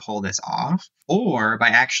actually pull this off, or by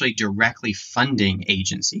actually directly funding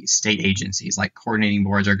agencies, state agencies like coordinating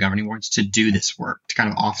boards or governing boards to do this work, to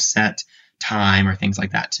kind of offset time or things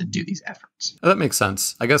like that to do these efforts. That makes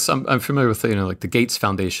sense. I guess I'm familiar with, like the Gates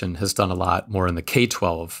Foundation has done a lot more in the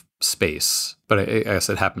K-12 space, but I guess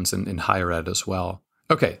it happens in higher ed as well.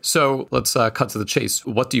 Okay, so let's cut to the chase.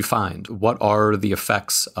 What do you find? What are the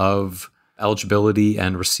effects of eligibility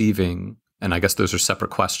and receiving? And I guess those are separate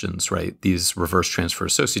questions, right? These reverse transfer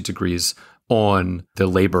associate degrees on the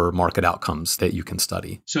labor market outcomes that you can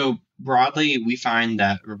study. So broadly, we find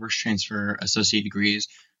that reverse transfer associate degrees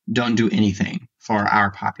don't do anything for our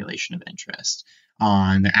population of interest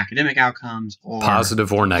on their academic outcomes, or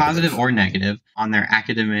positive or negative on their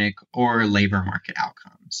academic or labor market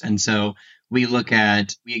outcomes. And so we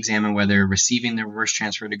examine whether receiving the reverse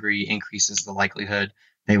transfer degree increases the likelihood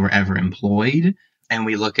they were ever employed. And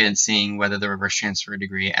we look at seeing whether the reverse transfer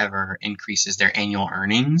degree ever increases their annual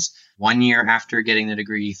earnings 1 year after getting the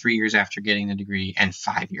degree, 3 years after getting the degree, and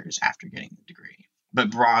 5 years after getting the degree. But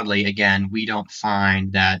broadly, again, we don't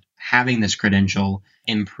find that having this credential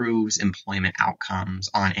improves employment outcomes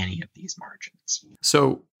on any of these margins.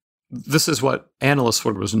 So this is what analysts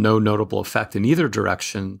would was no notable effect in either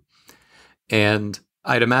direction. And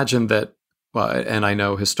I'd imagine that, well, and I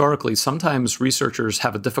know historically, sometimes researchers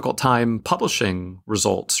have a difficult time publishing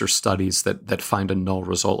results or studies that find a null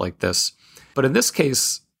result like this. But in this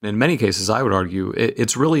case, in many cases, I would argue,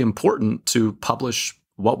 it's really important to publish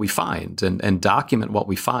what we find and document what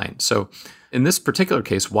we find. So in this particular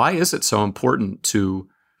case, why is it so important to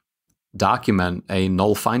document a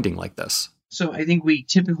null finding like this? So I think we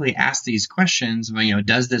typically ask these questions,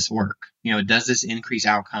 does this work? Does this increase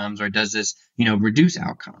outcomes or does this, reduce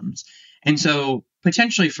outcomes? And so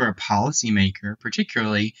potentially for a policymaker,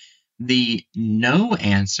 particularly, the no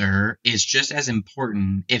answer is just as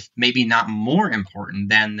important, if maybe not more important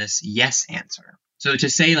than this yes answer. So to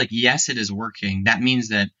say like, yes, it is working, that means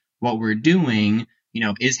that what we're doing,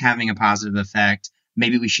 is having a positive effect.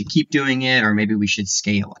 Maybe we should keep doing it, or maybe we should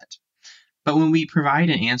scale it. But when we provide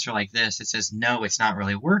an answer like this, it says, no, it's not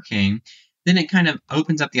really working, then it kind of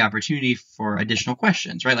opens up the opportunity for additional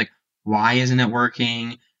questions, right? Like, why isn't it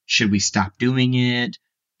working? Should we stop doing it?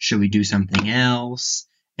 Should we do something else?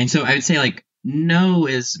 And so I would say like, no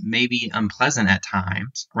is maybe unpleasant at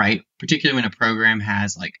times, right? Particularly when a program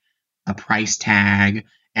has like a price tag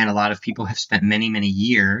and a lot of people have spent many, many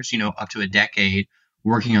years, up to a decade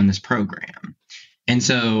working on this program. And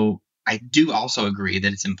so I do also agree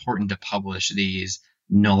that it's important to publish these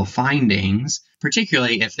null findings,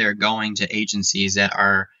 particularly if they're going to agencies that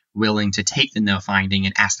are willing to take the no finding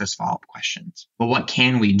and ask those follow-up questions. But what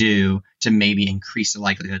can we do to maybe increase the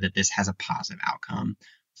likelihood that this has a positive outcome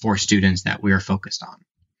for students that we are focused on?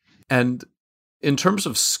 And in terms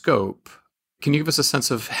of scope, can you give us a sense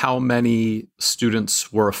of how many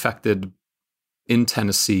students were affected in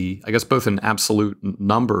Tennessee, I guess both in absolute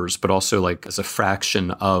numbers, but also like as a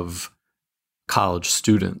fraction of college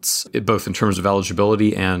students, both in terms of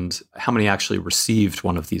eligibility and how many actually received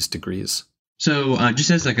one of these degrees? So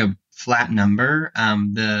just as like a flat number,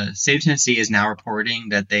 the state of Tennessee is now reporting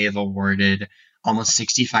that they have awarded almost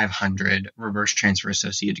 6,500 reverse transfer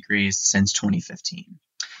associate degrees since 2015.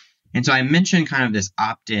 And so I mentioned kind of this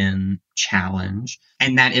opt-in challenge,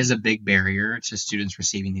 and that is a big barrier to students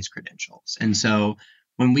receiving these credentials. And so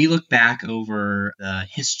when we look back over the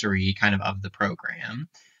history kind of the program,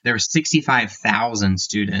 there were 65,000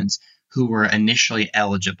 students who were initially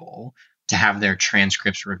eligible to have their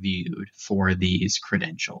transcripts reviewed for these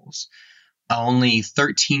credentials. Only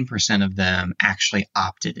 13% of them actually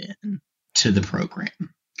opted in to the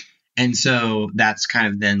program. And so that's kind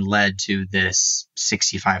of then led to this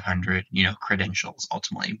 6,500, credentials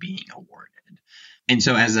ultimately being awarded. And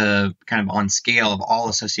so as a kind of on scale of all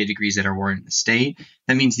associate degrees that are awarded in the state,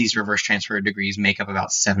 that means these reverse transfer degrees make up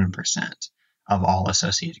about 7% of all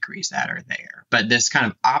associate degrees that are there. But this kind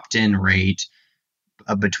of opt-in rate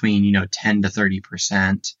of between, 10 to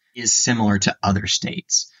 30% is similar to other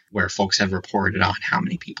states where folks have reported on how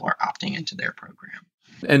many people are opting into their program.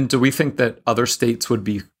 And do we think that other states would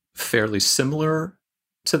be fairly similar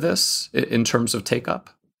to this in terms of take up?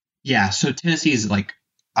 Yeah, so Tennessee's like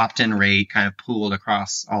opt-in rate kind of pooled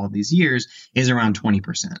across all of these years is around 20%.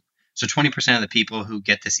 So 20% of the people who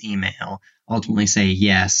get this email ultimately say,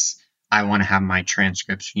 yes, I want to have my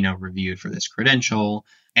transcripts, reviewed for this credential.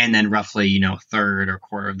 And then roughly, a third or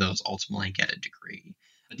quarter of those ultimately get a degree.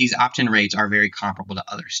 But these opt-in rates are very comparable to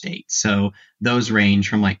other states. So those range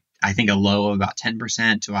from I think a low of about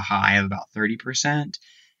 10% to a high of about 30%.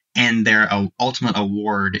 And their ultimate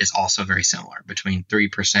award is also very similar, between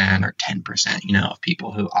 3% or 10%, of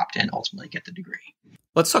people who opt in ultimately get the degree.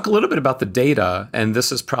 Let's talk a little bit about the data. And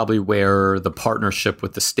this is probably where the partnership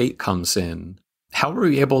with the state comes in. How were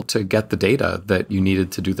you able to get the data that you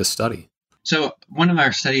needed to do this study? So one of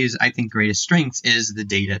our study's, I think, greatest strengths is the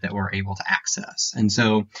data that we're able to access. And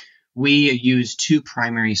so we use two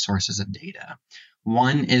primary sources of data.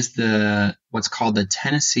 One is what's called the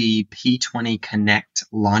Tennessee P20 Connect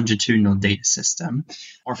longitudinal data system,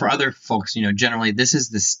 or for other folks, generally this is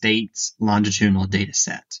the state's longitudinal data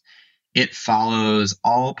set. It follows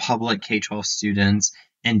all public K-12 students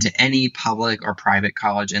into any public or private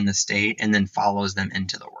college in the state and then follows them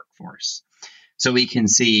into the workforce. So we can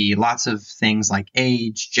see lots of things like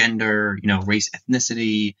age, gender, race,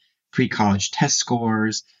 ethnicity, pre-college test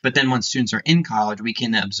scores. But then once students are in college, we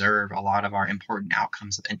can observe a lot of our important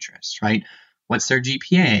outcomes of interest, right? What's their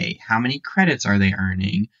GPA? How many credits are they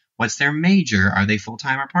earning? What's their major? Are they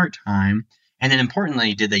full-time or part-time? And then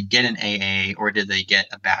importantly, did they get an AA or did they get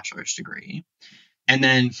a bachelor's degree? And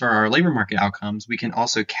then for our labor market outcomes, we can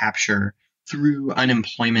also capture through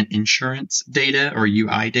unemployment insurance data or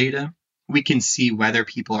UI data, we can see whether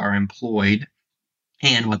people are employed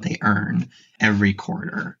and what they earn every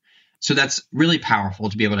quarter. So that's really powerful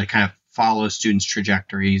to be able to kind of follow students'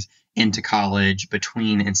 trajectories into college,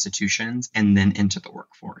 between institutions, and then into the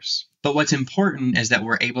workforce. But what's important is that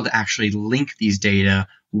we're able to actually link these data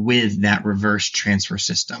with that reverse transfer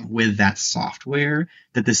system, with that software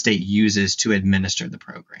that the state uses to administer the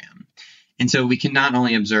program. And so we can not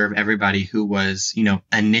only observe everybody who was,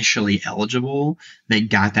 initially eligible, they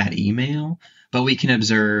got that email, but we can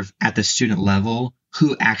observe at the student level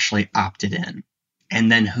who actually opted in, and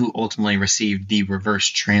then who ultimately received the reverse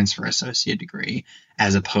transfer associate degree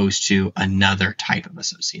as opposed to another type of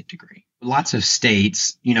associate degree. Lots of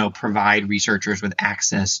states, provide researchers with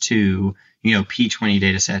access to, P20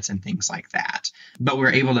 data sets and things like that. But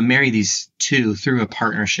we're able to marry these two through a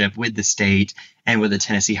partnership with the state and with the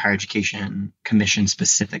Tennessee Higher Education Commission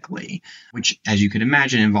specifically, which, as you could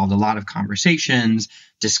imagine, involved a lot of conversations,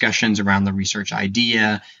 discussions around the research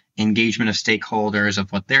idea, engagement of stakeholders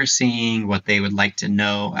of what they're seeing, what they would like to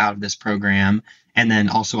know out of this program, and then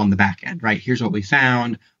also on the back end, right? Here's what we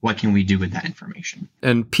found. What can we do with that information?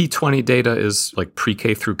 And P20 data is like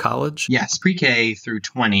pre-K through college? Yes, pre-K through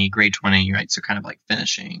 20, grade 20, right? So kind of like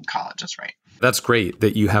finishing college, that's right. That's great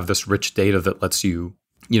that you have this rich data that lets you,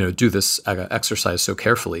 do this exercise so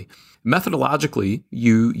carefully. Methodologically,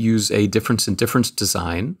 you use a difference in difference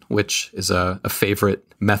design, which is a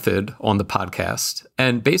favorite method on the podcast.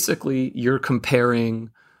 And basically, you're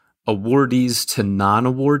comparing awardees to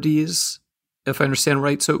non-awardees, if I understand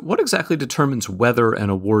right. So what exactly determines whether an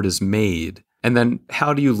award is made? And then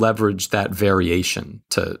how do you leverage that variation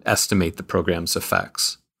to estimate the program's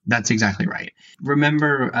effects? That's exactly right.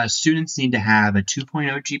 Remember, students need to have a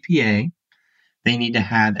 2.0 GPA. They need to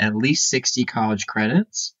have at least 60 college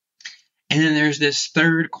credits. And then there's this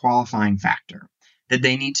third qualifying factor that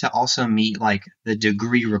they need to also meet like the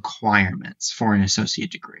degree requirements for an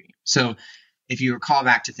associate degree. So if you recall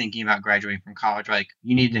back to thinking about graduating from college, like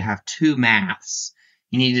you needed to have 2 maths,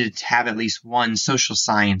 you needed to have at least 1 social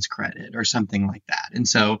science credit or something like that. And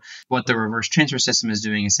so what the reverse transfer system is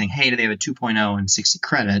doing is saying, hey, do they have a 2.0 and 60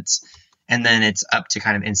 credits? And then it's up to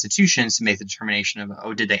kind of institutions to make the determination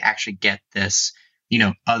of, did they actually get this,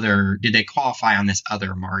 did they qualify on this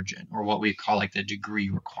other margin, or what we call like the degree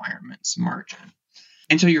requirements margin.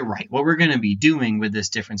 And so you're right. What we're going to be doing with this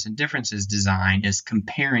difference in differences design is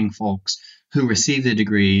comparing folks who received the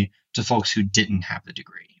degree to folks who didn't have the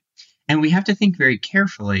degree. And we have to think very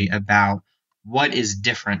carefully about what is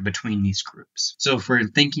different between these groups. So if we're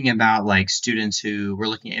thinking about like students who we're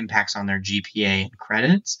looking at impacts on their GPA and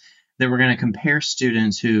credits, then we're going to compare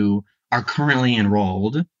students who are currently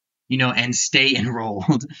enrolled, and stay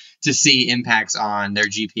enrolled to see impacts on their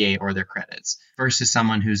GPA or their credits versus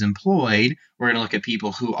someone who's employed. We're going to look at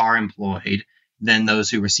people who are employed, then those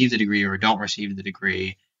who receive the degree or don't receive the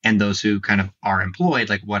degree, and those who kind of are employed,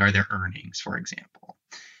 like what are their earnings, for example.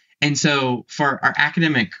 And so for our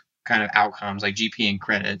academic kind of outcomes like GPA and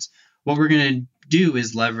credits, what we're going to do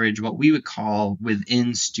is leverage what we would call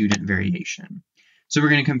within student variation. So we're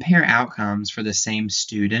going to compare outcomes for the same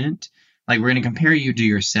student. Like we're going to compare you to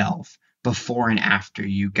yourself before and after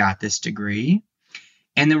you got this degree.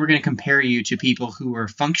 And then we're going to compare you to people who were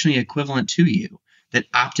functionally equivalent to you that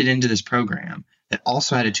opted into this program, that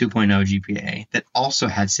also had a 2.0 GPA, that also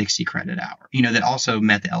had 60 credit hours, that also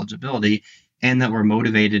met the eligibility and that were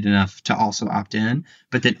motivated enough to also opt in,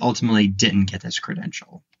 but that ultimately didn't get this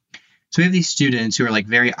credential. So we have these students who are like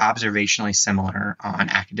very observationally similar on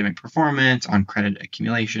academic performance, on credit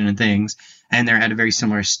accumulation and things, and they're at a very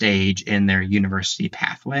similar stage in their university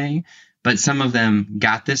pathway. But some of them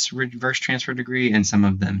got this reverse transfer degree and some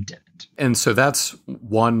of them didn't. And so that's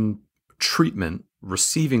one treatment,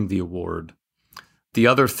 receiving the award. The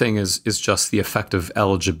other thing is just the effect of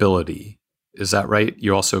eligibility. Is that right?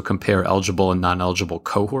 You also compare eligible and non-eligible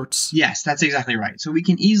cohorts? Yes, that's exactly right. So we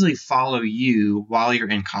can easily follow you while you're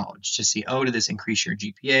in college to see, did this increase your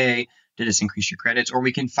GPA? Did this increase your credits? Or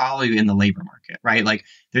we can follow you in the labor market, right? Like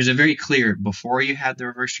there's a very clear before you had the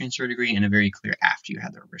reverse transfer degree and a very clear after you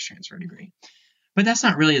had the reverse transfer degree. But that's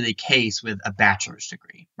not really the case with a bachelor's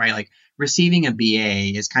degree, right? Like receiving a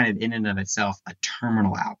BA is kind of in and of itself a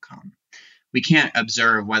terminal outcome. We can't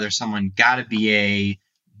observe whether someone got a BA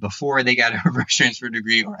before they got a reverse transfer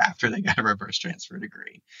degree or after they got a reverse transfer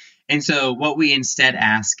degree. And so what we instead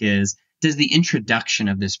ask is, does the introduction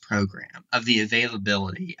of this program, of the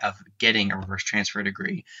availability of getting a reverse transfer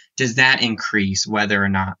degree, does that increase whether or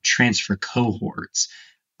not transfer cohorts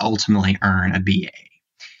ultimately earn a BA?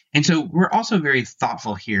 And so we're also very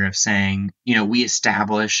thoughtful here of saying, we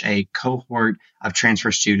establish a cohort of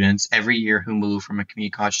transfer students every year who move from a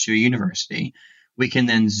community college to a university. We can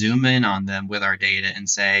then zoom in on them with our data and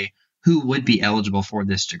say, who would be eligible for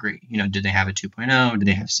this degree? Did they have a 2.0? Did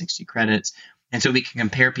they have 60 credits? And so we can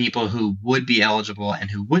compare people who would be eligible and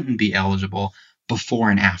who wouldn't be eligible before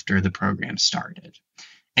and after the program started.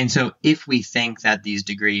 And so if we think that these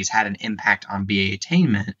degrees had an impact on BA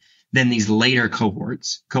attainment, then these later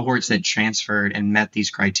cohorts that transferred and met these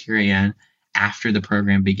criteria after the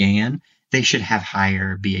program began, they should have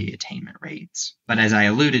higher BA attainment rates. But as I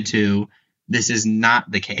alluded to, this is not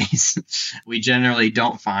the case. We generally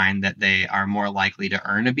don't find that they are more likely to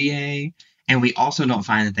earn a BA, and we also don't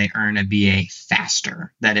find that they earn a BA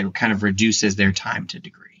faster, that it kind of reduces their time to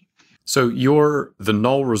degree. So the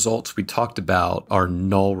null results we talked about are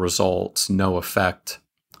null results, no effect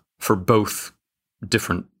for both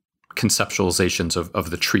different conceptualizations of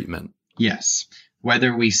the treatment. Yes.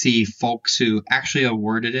 Whether we see folks who actually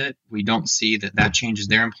awarded it, we don't see that changes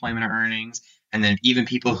their employment or earnings. And then even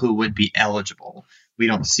people who would be eligible, we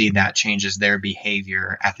don't see that changes their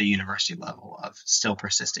behavior at the university level of still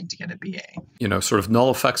persisting to get a BA. Sort of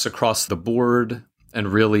null effects across the board and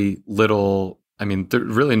really little, there are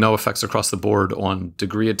really no effects across the board on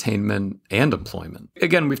degree attainment and employment.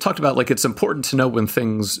 Again, we've talked about it's important to know when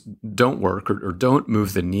things don't work or don't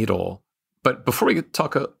move the needle. But before we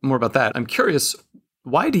talk more about that, I'm curious,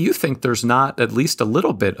 why do you think there's not at least a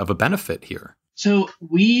little bit of a benefit here? So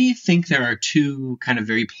we think there are two kind of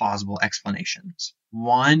very plausible explanations.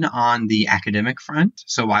 One on the academic front,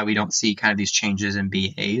 so why we don't see kind of these changes in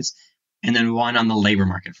BAs, and then one on the labor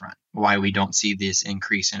market front, why we don't see this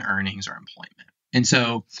increase in earnings or employment. And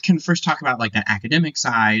so can first talk about that academic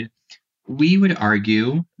side. We would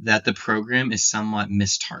argue that the program is somewhat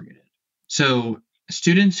mistargeted. So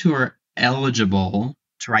students who are eligible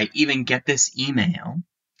to even get this email,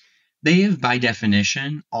 they have by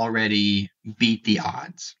definition already beat the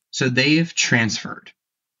odds. So they have transferred,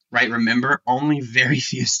 right? Remember, only very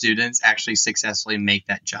few students actually successfully make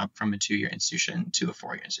that jump from a 2-year institution to a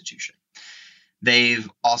 4-year institution. They've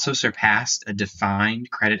also surpassed a defined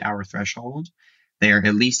credit hour threshold. They are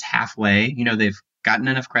at least halfway. They've gotten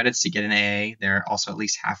enough credits to get an AA. They're also at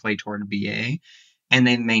least halfway toward a BA, and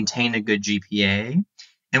they've maintained a good GPA.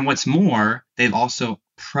 And what's more, they've also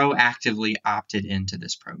proactively opted into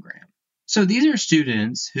this program. So these are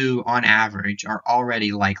students who, on average, are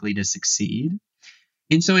already likely to succeed.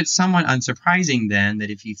 And so it's somewhat unsurprising then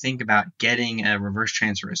that if you think about getting a reverse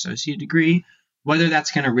transfer associate degree, whether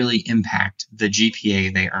that's going to really impact the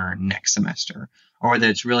GPA they earn next semester, or whether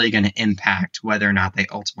it's really going to impact whether or not they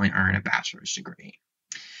ultimately earn a bachelor's degree.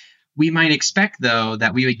 We might expect, though,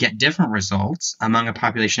 that we would get different results among a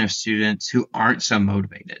population of students who aren't so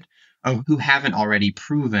motivated, or who haven't already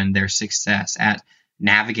proven their success at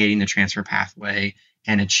navigating the transfer pathway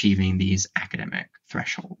and achieving these academic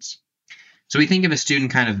thresholds. So we think if a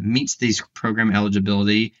student kind of meets these program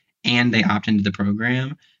eligibility and they opt into the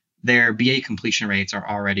program, their BA completion rates are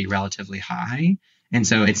already relatively high. And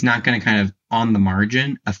so it's not going to kind of, on the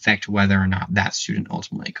margin, affect whether or not that student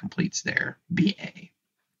ultimately completes their BA.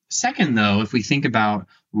 Second, though, if we think about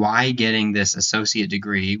why getting this associate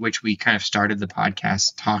degree, which we kind of started the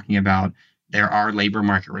podcast talking about, there are labor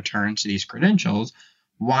market returns to these credentials,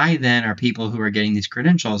 why then are people who are getting these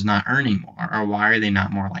credentials not earning more, or why are they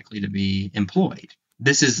not more likely to be employed?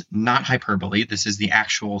 This is not hyperbole. This is the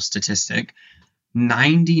actual statistic.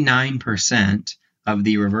 99% of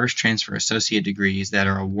the reverse transfer associate degrees that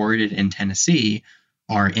are awarded in Tennessee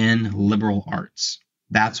are in liberal arts.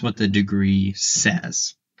 That's what the degree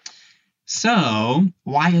says. So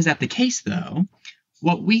why is that the case, though?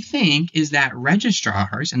 What we think is that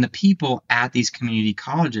registrars and the people at these community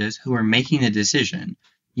colleges who are making the decision,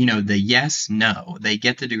 the yes, no, they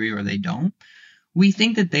get the degree or they don't, we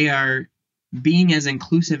think that they are being as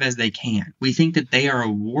inclusive as they can. We think that they are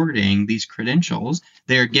awarding these credentials.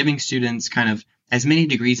 They are giving students kind of as many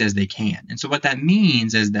degrees as they can. And so what that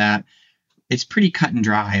means is that it's pretty cut and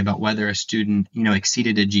dry about whether a student,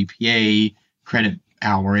 exceeded a GPA credit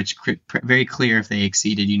hour. It's very clear if they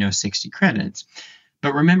exceeded, 60 credits.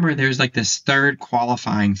 But remember, there's this third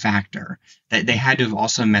qualifying factor that they had to have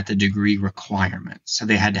also met the degree requirements. So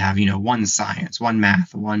they had to have, one science, one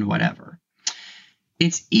math, one whatever.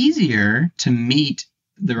 It's easier to meet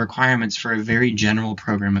the requirements for a very general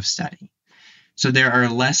program of study. So there are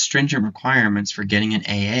less stringent requirements for getting an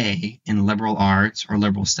AA in liberal arts or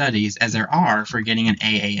liberal studies as there are for getting an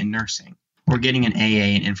AA in nursing or getting an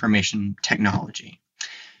AA in information technology.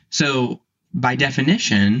 So by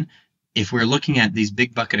definition, if we're looking at these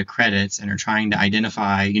big bucket of credits and are trying to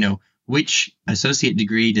identify, which associate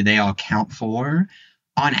degree do they all count for?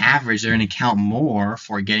 On average, they're going to count more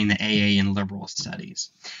for getting the AA in liberal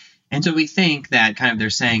studies. And so we think that kind of they're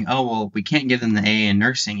saying, oh, well, we can't give them the AA in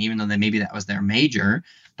nursing, even though maybe that was their major,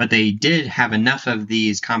 but they did have enough of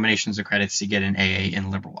these combinations of credits to get an AA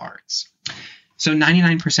in liberal arts. So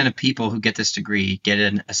 99% of people who get this degree get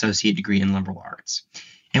an associate degree in liberal arts.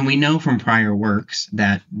 And we know from prior works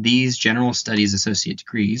that these general studies associate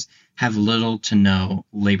degrees have little to no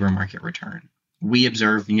labor market return. We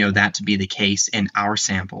observe, that to be the case in our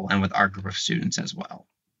sample and with our group of students as well.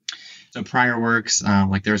 So prior works,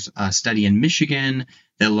 like there's a study in Michigan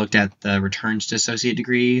that looked at the returns to associate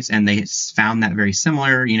degrees, and they found that very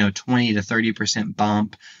similar, 20 to 30%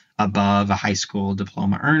 bump above a high school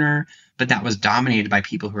diploma earner, but that was dominated by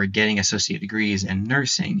people who are getting associate degrees in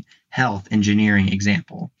nursing, health, engineering,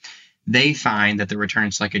 example. They find that the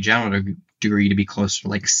returns to like a general degree to be closer to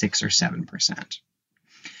like 6 or 7%.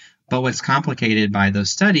 But what's complicated by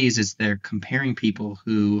those studies is they're comparing people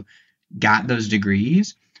who got those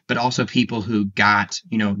degrees, but also people who got,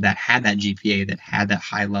 that had that GPA, that had that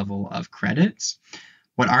high level of credits.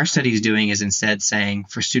 What our study is doing is instead saying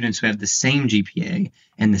for students who have the same GPA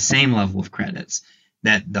and the same level of credits,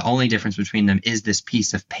 that the only difference between them is this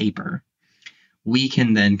piece of paper. We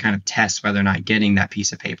can then kind of test whether or not getting that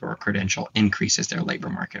piece of paper or credential increases their labor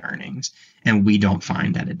market earnings. And we don't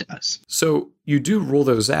find that it does. So you do rule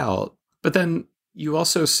those out, but then you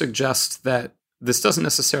also suggest that this doesn't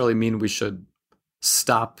necessarily mean we should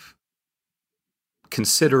stop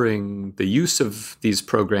considering the use of these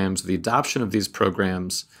programs, the adoption of these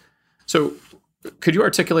programs. So could you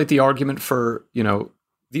articulate the argument for,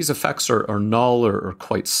 these effects are null or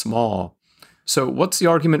quite small? So what's the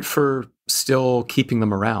argument for still keeping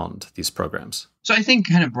them around, these programs? So I think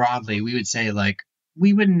kind of broadly, we would say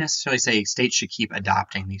we wouldn't necessarily say states should keep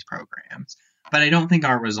adopting these programs, but I don't think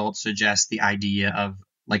our results suggest the idea of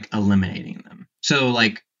eliminating them. So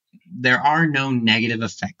there are no negative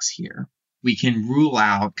effects here. We can rule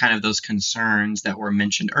out kind of those concerns that were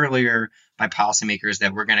mentioned earlier by policymakers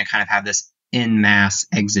that we're going to kind of have this en masse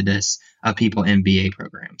exodus of people in BA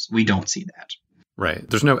programs. We don't see that. Right.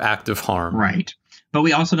 There's no active harm. Right. But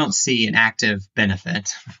we also don't see an active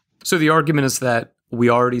benefit. So the argument is that we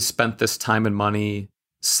already spent this time and money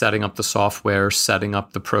setting up the software, setting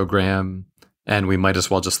up the program, and we might as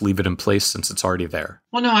well just leave it in place since it's already there.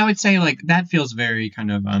 Well, no, I would say that feels very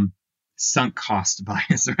kind of sunk cost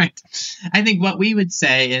bias, right? I think what we would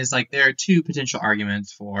say is there are two potential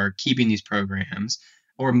arguments for keeping these programs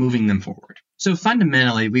or moving them forward. So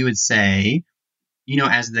fundamentally, we would say,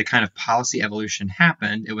 as the kind of policy evolution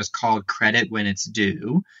happened, it was called credit when it's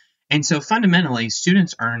due. And so fundamentally,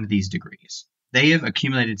 students earned these degrees. They have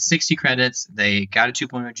accumulated 60 credits, they got a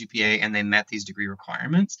 2.0 GPA, and they met these degree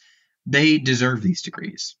requirements. They deserve these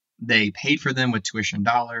degrees. They paid for them with tuition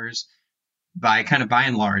dollars. By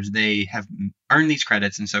and large, they have earned these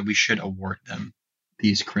credits, and so we should award them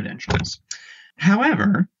these credentials.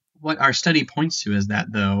 However, what our study points to is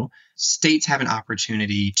that, though, states have an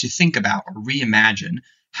opportunity to think about or reimagine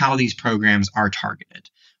how these programs are targeted,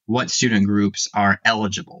 what student groups are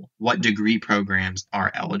eligible, what degree programs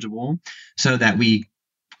are eligible, so that we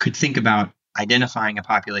could think about identifying a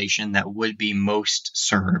population that would be most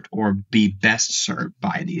served or be best served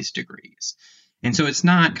by these degrees. And so it's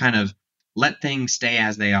not kind of let things stay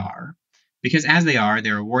as they are, because as they are,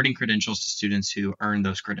 they're awarding credentials to students who earn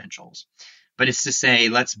those credentials. But it's to say,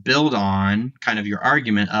 let's build on kind of your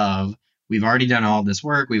argument of we've already done all this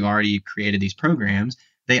work, we've already created these programs.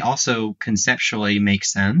 They also conceptually make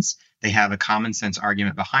sense. They have a common sense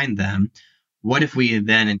argument behind them. What if we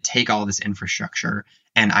then take all this infrastructure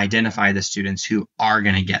and identify the students who are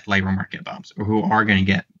going to get labor market bumps or who are going to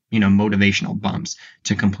get, motivational bumps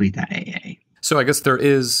to complete that AA? So I guess there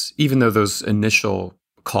is, even though those initial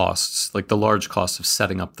costs, like the large cost of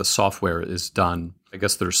setting up the software is done, I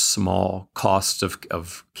guess there's small costs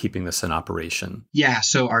of keeping this in operation. Yeah,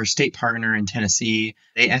 so our state partner in Tennessee,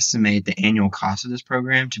 they estimate the annual cost of this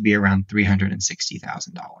program to be around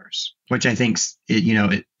 $360,000, which I think,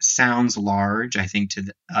 it sounds large, I think,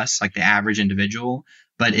 to us, like the average individual,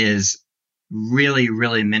 but is really,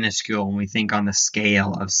 really minuscule when we think on the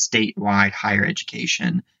scale of statewide higher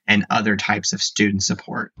education and other types of student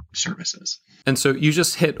support services. And so you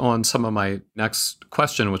just hit on some of my next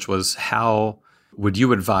question, which was how would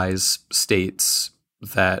you advise states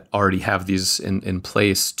that already have these in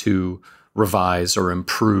place to revise or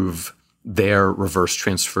improve their reverse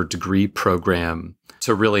transfer degree program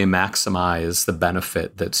to really maximize the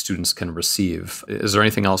benefit that students can receive? Is there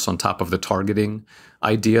anything else on top of the targeting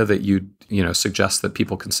idea that you'd suggest that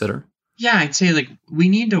people consider? Yeah, I'd say like we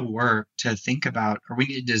need to work to think about, or we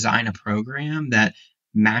need to design a program that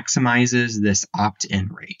maximizes this opt-in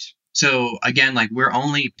rate. So again, like we're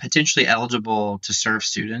only potentially eligible to serve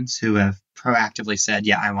students who have proactively said,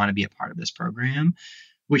 yeah, I want to be a part of this program,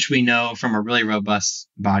 which we know from a really robust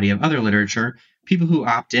body of other literature, people who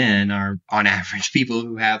opt in are on average people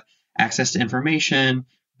who have access to information,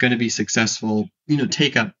 going to be successful.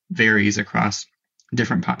 Take up varies across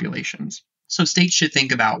different populations. So states should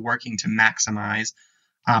think about working to maximize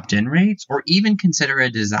opt-in rates, or even consider a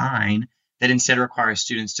design that instead requires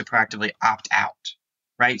students to proactively opt out,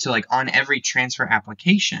 right? So like on every transfer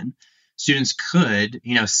application, students could,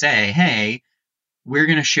 say, hey, we're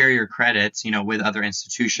going to share your credits, with other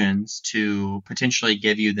institutions to potentially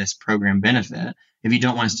give you this program benefit. If you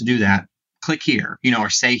don't want us to do that, click here, or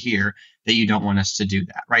say here that you don't want us to do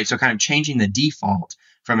that, right? So kind of changing the default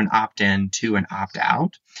from an opt-in to an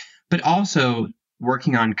opt-out, but also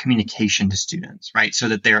working on communication to students, right? So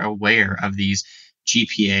that they're aware of these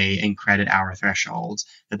GPA and credit hour thresholds,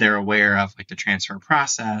 that they're aware of like the transfer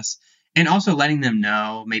process, and also letting them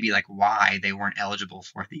know maybe like why they weren't eligible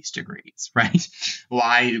for these degrees, right?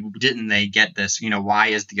 Why didn't they get this? Why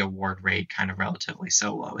is the award rate kind of relatively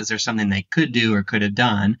so low? Is there something they could do or could have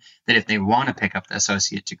done that if they want to pick up the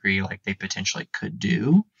associate degree, like they potentially could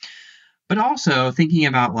do? But also thinking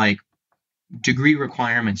about like degree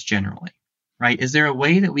requirements generally, right? Is there a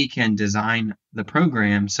way that we can design the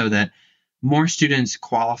program so that more students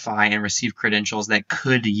qualify and receive credentials that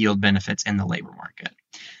could yield benefits in the labor market?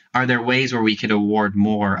 Are there ways where we could award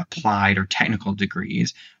more applied or technical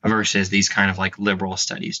degrees versus these kind of like liberal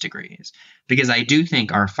studies degrees? Because I do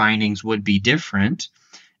think our findings would be different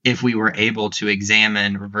if we were able to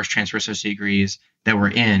examine reverse transfer associate degrees that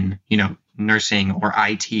were in, nursing or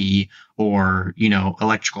IT or,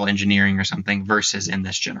 electrical engineering or something versus in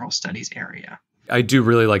this general studies area. I do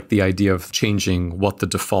really like the idea of changing what the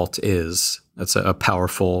default is. That's a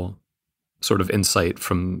powerful sort of insight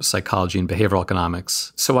from psychology and behavioral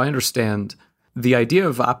economics. So I understand the idea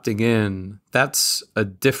of opting in, that's a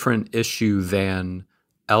different issue than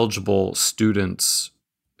eligible students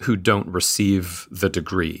who don't receive the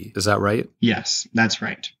degree. Is that right? Yes, that's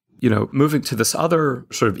right. Moving to this other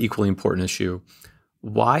sort of equally important issue,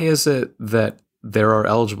 why is it that there are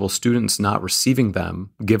eligible students not receiving them,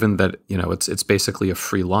 given that, it's basically a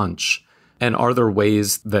free lunch? And are there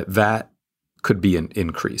ways that could be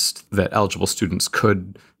increased, that eligible students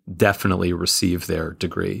could definitely receive their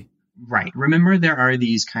degree? Right. Remember, there are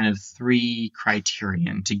these kind of three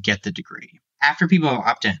criterion to get the degree. After people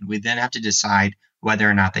opt in, we then have to decide whether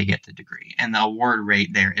or not they get the degree. And the award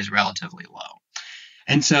rate there is relatively low.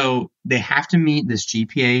 And so they have to meet this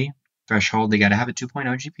GPA threshold. They got to have a 2.0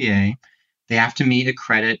 GPA. They have to meet a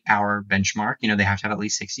credit hour benchmark. They have to have at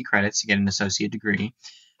least 60 credits to get an associate degree.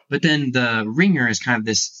 But then the ringer is kind of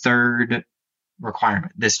this third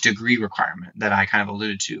requirement, this degree requirement that I kind of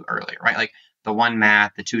alluded to earlier, right? Like the 1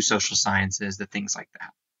 math, the 2 social sciences, the things like that.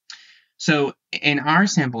 So in our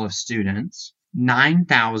sample of students,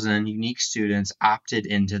 9,000 unique students opted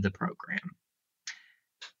into the program.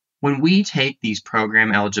 When we take these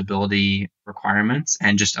program eligibility requirements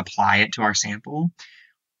and just apply it to our sample,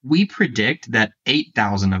 we predict that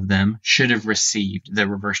 8,000 of them should have received the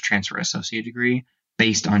reverse transfer associate degree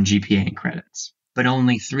based on GPA and credits, but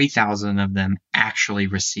only 3,000 of them actually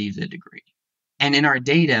received the degree. And in our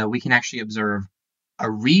data, we can actually observe a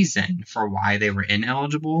reason for why they were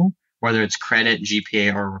ineligible, whether it's credit,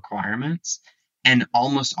 GPA, or requirements. And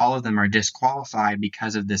almost all of them are disqualified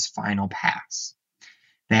because of this final pass.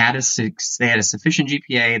 They had a sufficient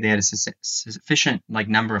GPA, they had a sufficient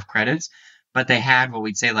number of credits, but they had what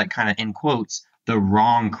we'd say kind of in quotes, the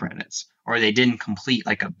wrong credits, or they didn't complete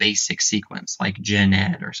a basic sequence like gen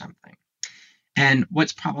ed or something. And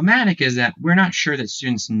what's problematic is that we're not sure that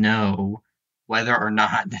students know whether or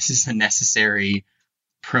not this is a necessary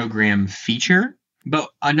program feature. But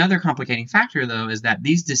another complicating factor, though, is that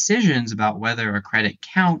these decisions about whether a credit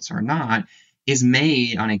counts or not is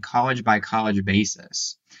made on a college by college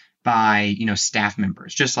basis by, staff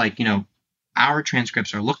members. Just like, our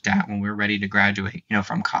transcripts are looked at when we're ready to graduate,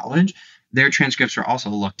 from college. Their transcripts are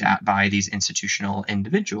also looked at by these institutional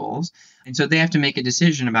individuals. And so they have to make a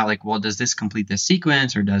decision about does this complete this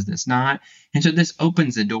sequence or does this not? And so this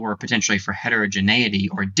opens the door potentially for heterogeneity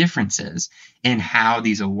or differences in how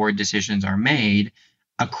these award decisions are made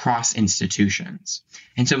across institutions.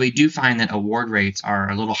 And so we do find that award rates are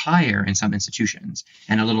a little higher in some institutions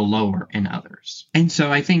and a little lower in others. And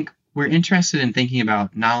so I think we're interested in thinking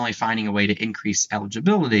about not only finding a way to increase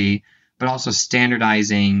eligibility, but also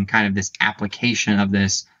standardizing kind of this application of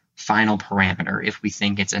this final parameter if we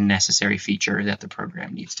think it's a necessary feature that the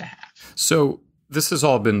program needs to have. So this has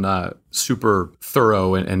all been super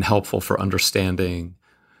thorough and helpful for understanding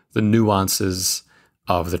the nuances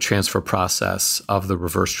of the transfer process, of the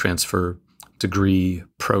reverse transfer degree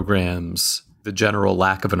programs, the general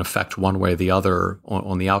lack of an effect one way or the other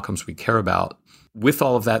on the outcomes we care about. With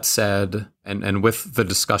all of that said, and with the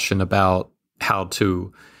discussion about how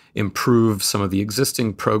to improve some of the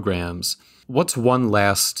existing programs, what's one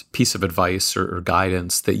last piece of advice or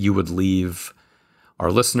guidance that you would leave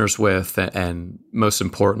our listeners with, and most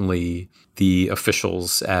importantly, the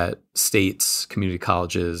officials at states, community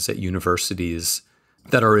colleges, at universities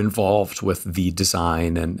that are involved with the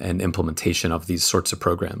design and implementation of these sorts of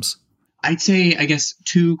programs? I'd say, I guess,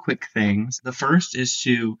 two quick things. The first is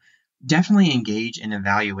to definitely engage in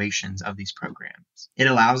evaluations of these programs. It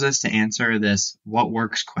allows us to answer this what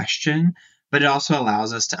works question, but it also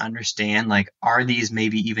allows us to understand, like, are these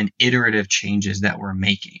maybe even iterative changes that we're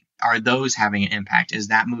making? Are those having an impact? Is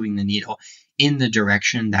that moving the needle in the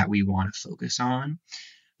direction that we want to focus on?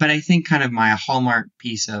 But I think kind of my hallmark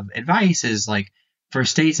piece of advice is, like, for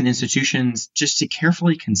states and institutions just to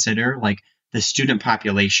carefully consider, like, the student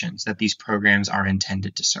populations that these programs are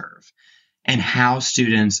intended to serve and how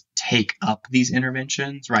students take up these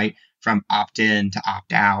interventions, right? From opt-in to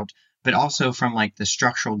opt-out, but also from, like, the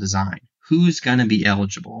structural design. Who's going to be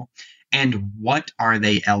eligible and what are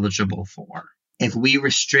they eligible for? If we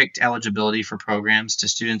restrict eligibility for programs to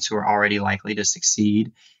students who are already likely to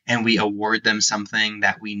succeed and we award them something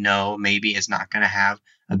that we know maybe is not going to have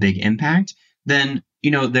a big impact, then,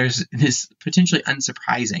 there's this potentially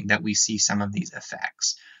unsurprising that we see some of these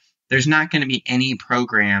effects. There's not going to be any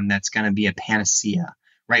program that's going to be a panacea,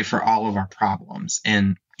 right, for all of our problems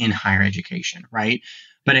in higher education, right?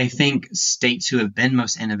 But I think states who have been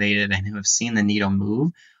most innovative and who have seen the needle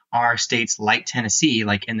move are states like Tennessee,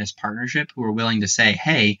 like in this partnership, who are willing to say,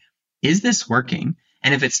 hey, is this working?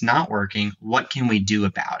 And if it's not working, what can we do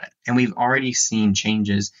about it? And we've already seen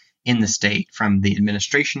changes in the state, from the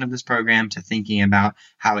administration of this program to thinking about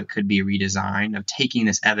how it could be redesigned, of taking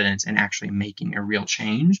this evidence and actually making a real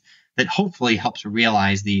change that hopefully helps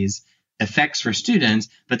realize these effects for students,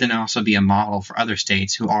 but then also be a model for other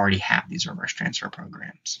states who already have these reverse transfer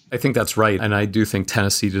programs. I think that's right. And I do think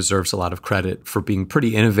Tennessee deserves a lot of credit for being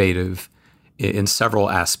pretty innovative in several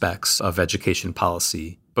aspects of education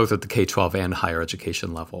policy, both at the K-12 and higher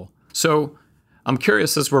education level. So I'm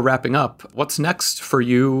curious, as we're wrapping up, what's next for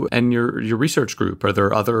you and your research group? Are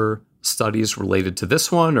there other studies related to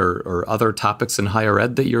this one or other topics in higher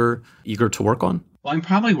ed that you're eager to work on? Well, I'm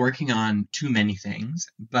probably working on too many things,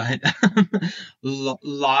 but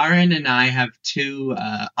Lauren and I have two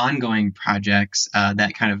ongoing projects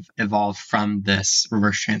that kind of evolved from this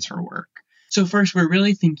reverse transfer work. So first, we're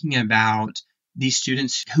really thinking about these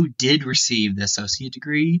students who did receive the associate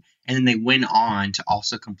degree, and then they went on to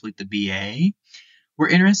also complete the BA. We're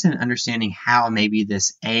interested in understanding how maybe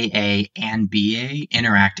this AA and BA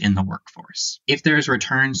interact in the workforce. If there's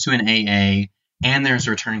returns to an AA and there's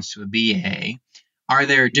returns to a BA, are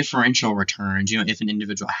there differential returns, if an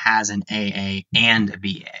individual has an AA and a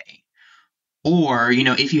BA? Or,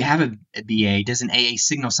 if you have a BA, does an AA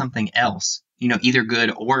signal something else, either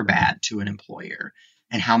good or bad to an employer?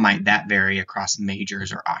 And how might that vary across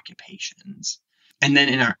majors or occupations? And then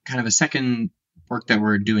in our kind of a second work that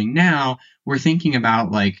we're doing now, we're thinking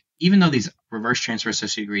about, like, even though these reverse transfer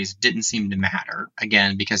associate degrees didn't seem to matter,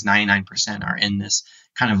 again, because 99% are in this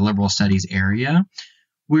kind of liberal studies area,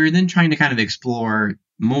 we're then trying to kind of explore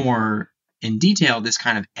more in detail this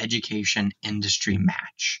kind of education industry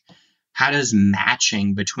match. How does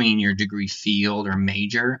matching between your degree field or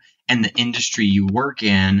major and the industry you work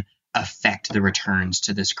in affect the returns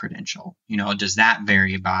to this credential? Does that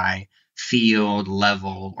vary by field,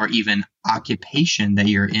 level, or even occupation that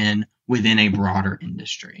you're in within a broader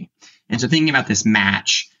industry? And so thinking about this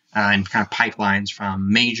match and kind of pipelines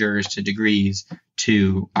from majors to degrees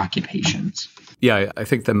to occupations. Yeah, I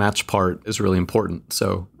think the match part is really important.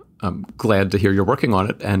 So I'm glad to hear you're working on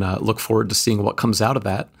it and look forward to seeing what comes out of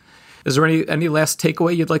that. Is there any last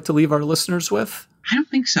takeaway you'd like to leave our listeners with? I don't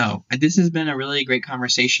think so. This has been a really great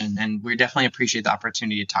conversation, and we definitely appreciate the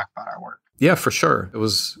opportunity to talk about our work. Yeah, for sure. It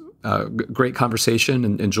was a great conversation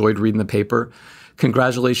and enjoyed reading the paper.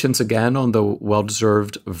 Congratulations again on the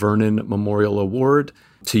well-deserved Vernon Memorial Award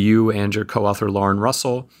to you and your co-author, Lauren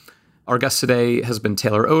Russel. Our guest today has been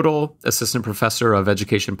Taylor Odle, Assistant Professor of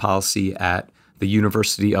Education Policy at the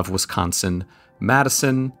University of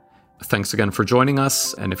Wisconsin-Madison. Thanks again for joining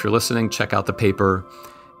us. And if you're listening, check out the paper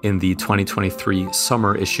in the 2023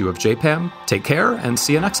 summer issue of JPAM. Take care and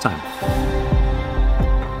see you next time.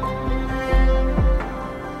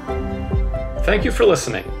 Thank you for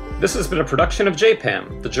listening. This has been a production of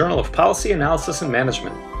JPAM, the Journal of Policy Analysis and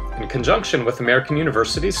Management, in conjunction with American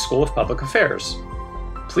University's School of Public Affairs.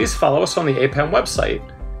 Please follow us on the APAM website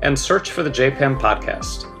and search for the JPAM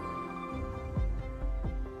podcast.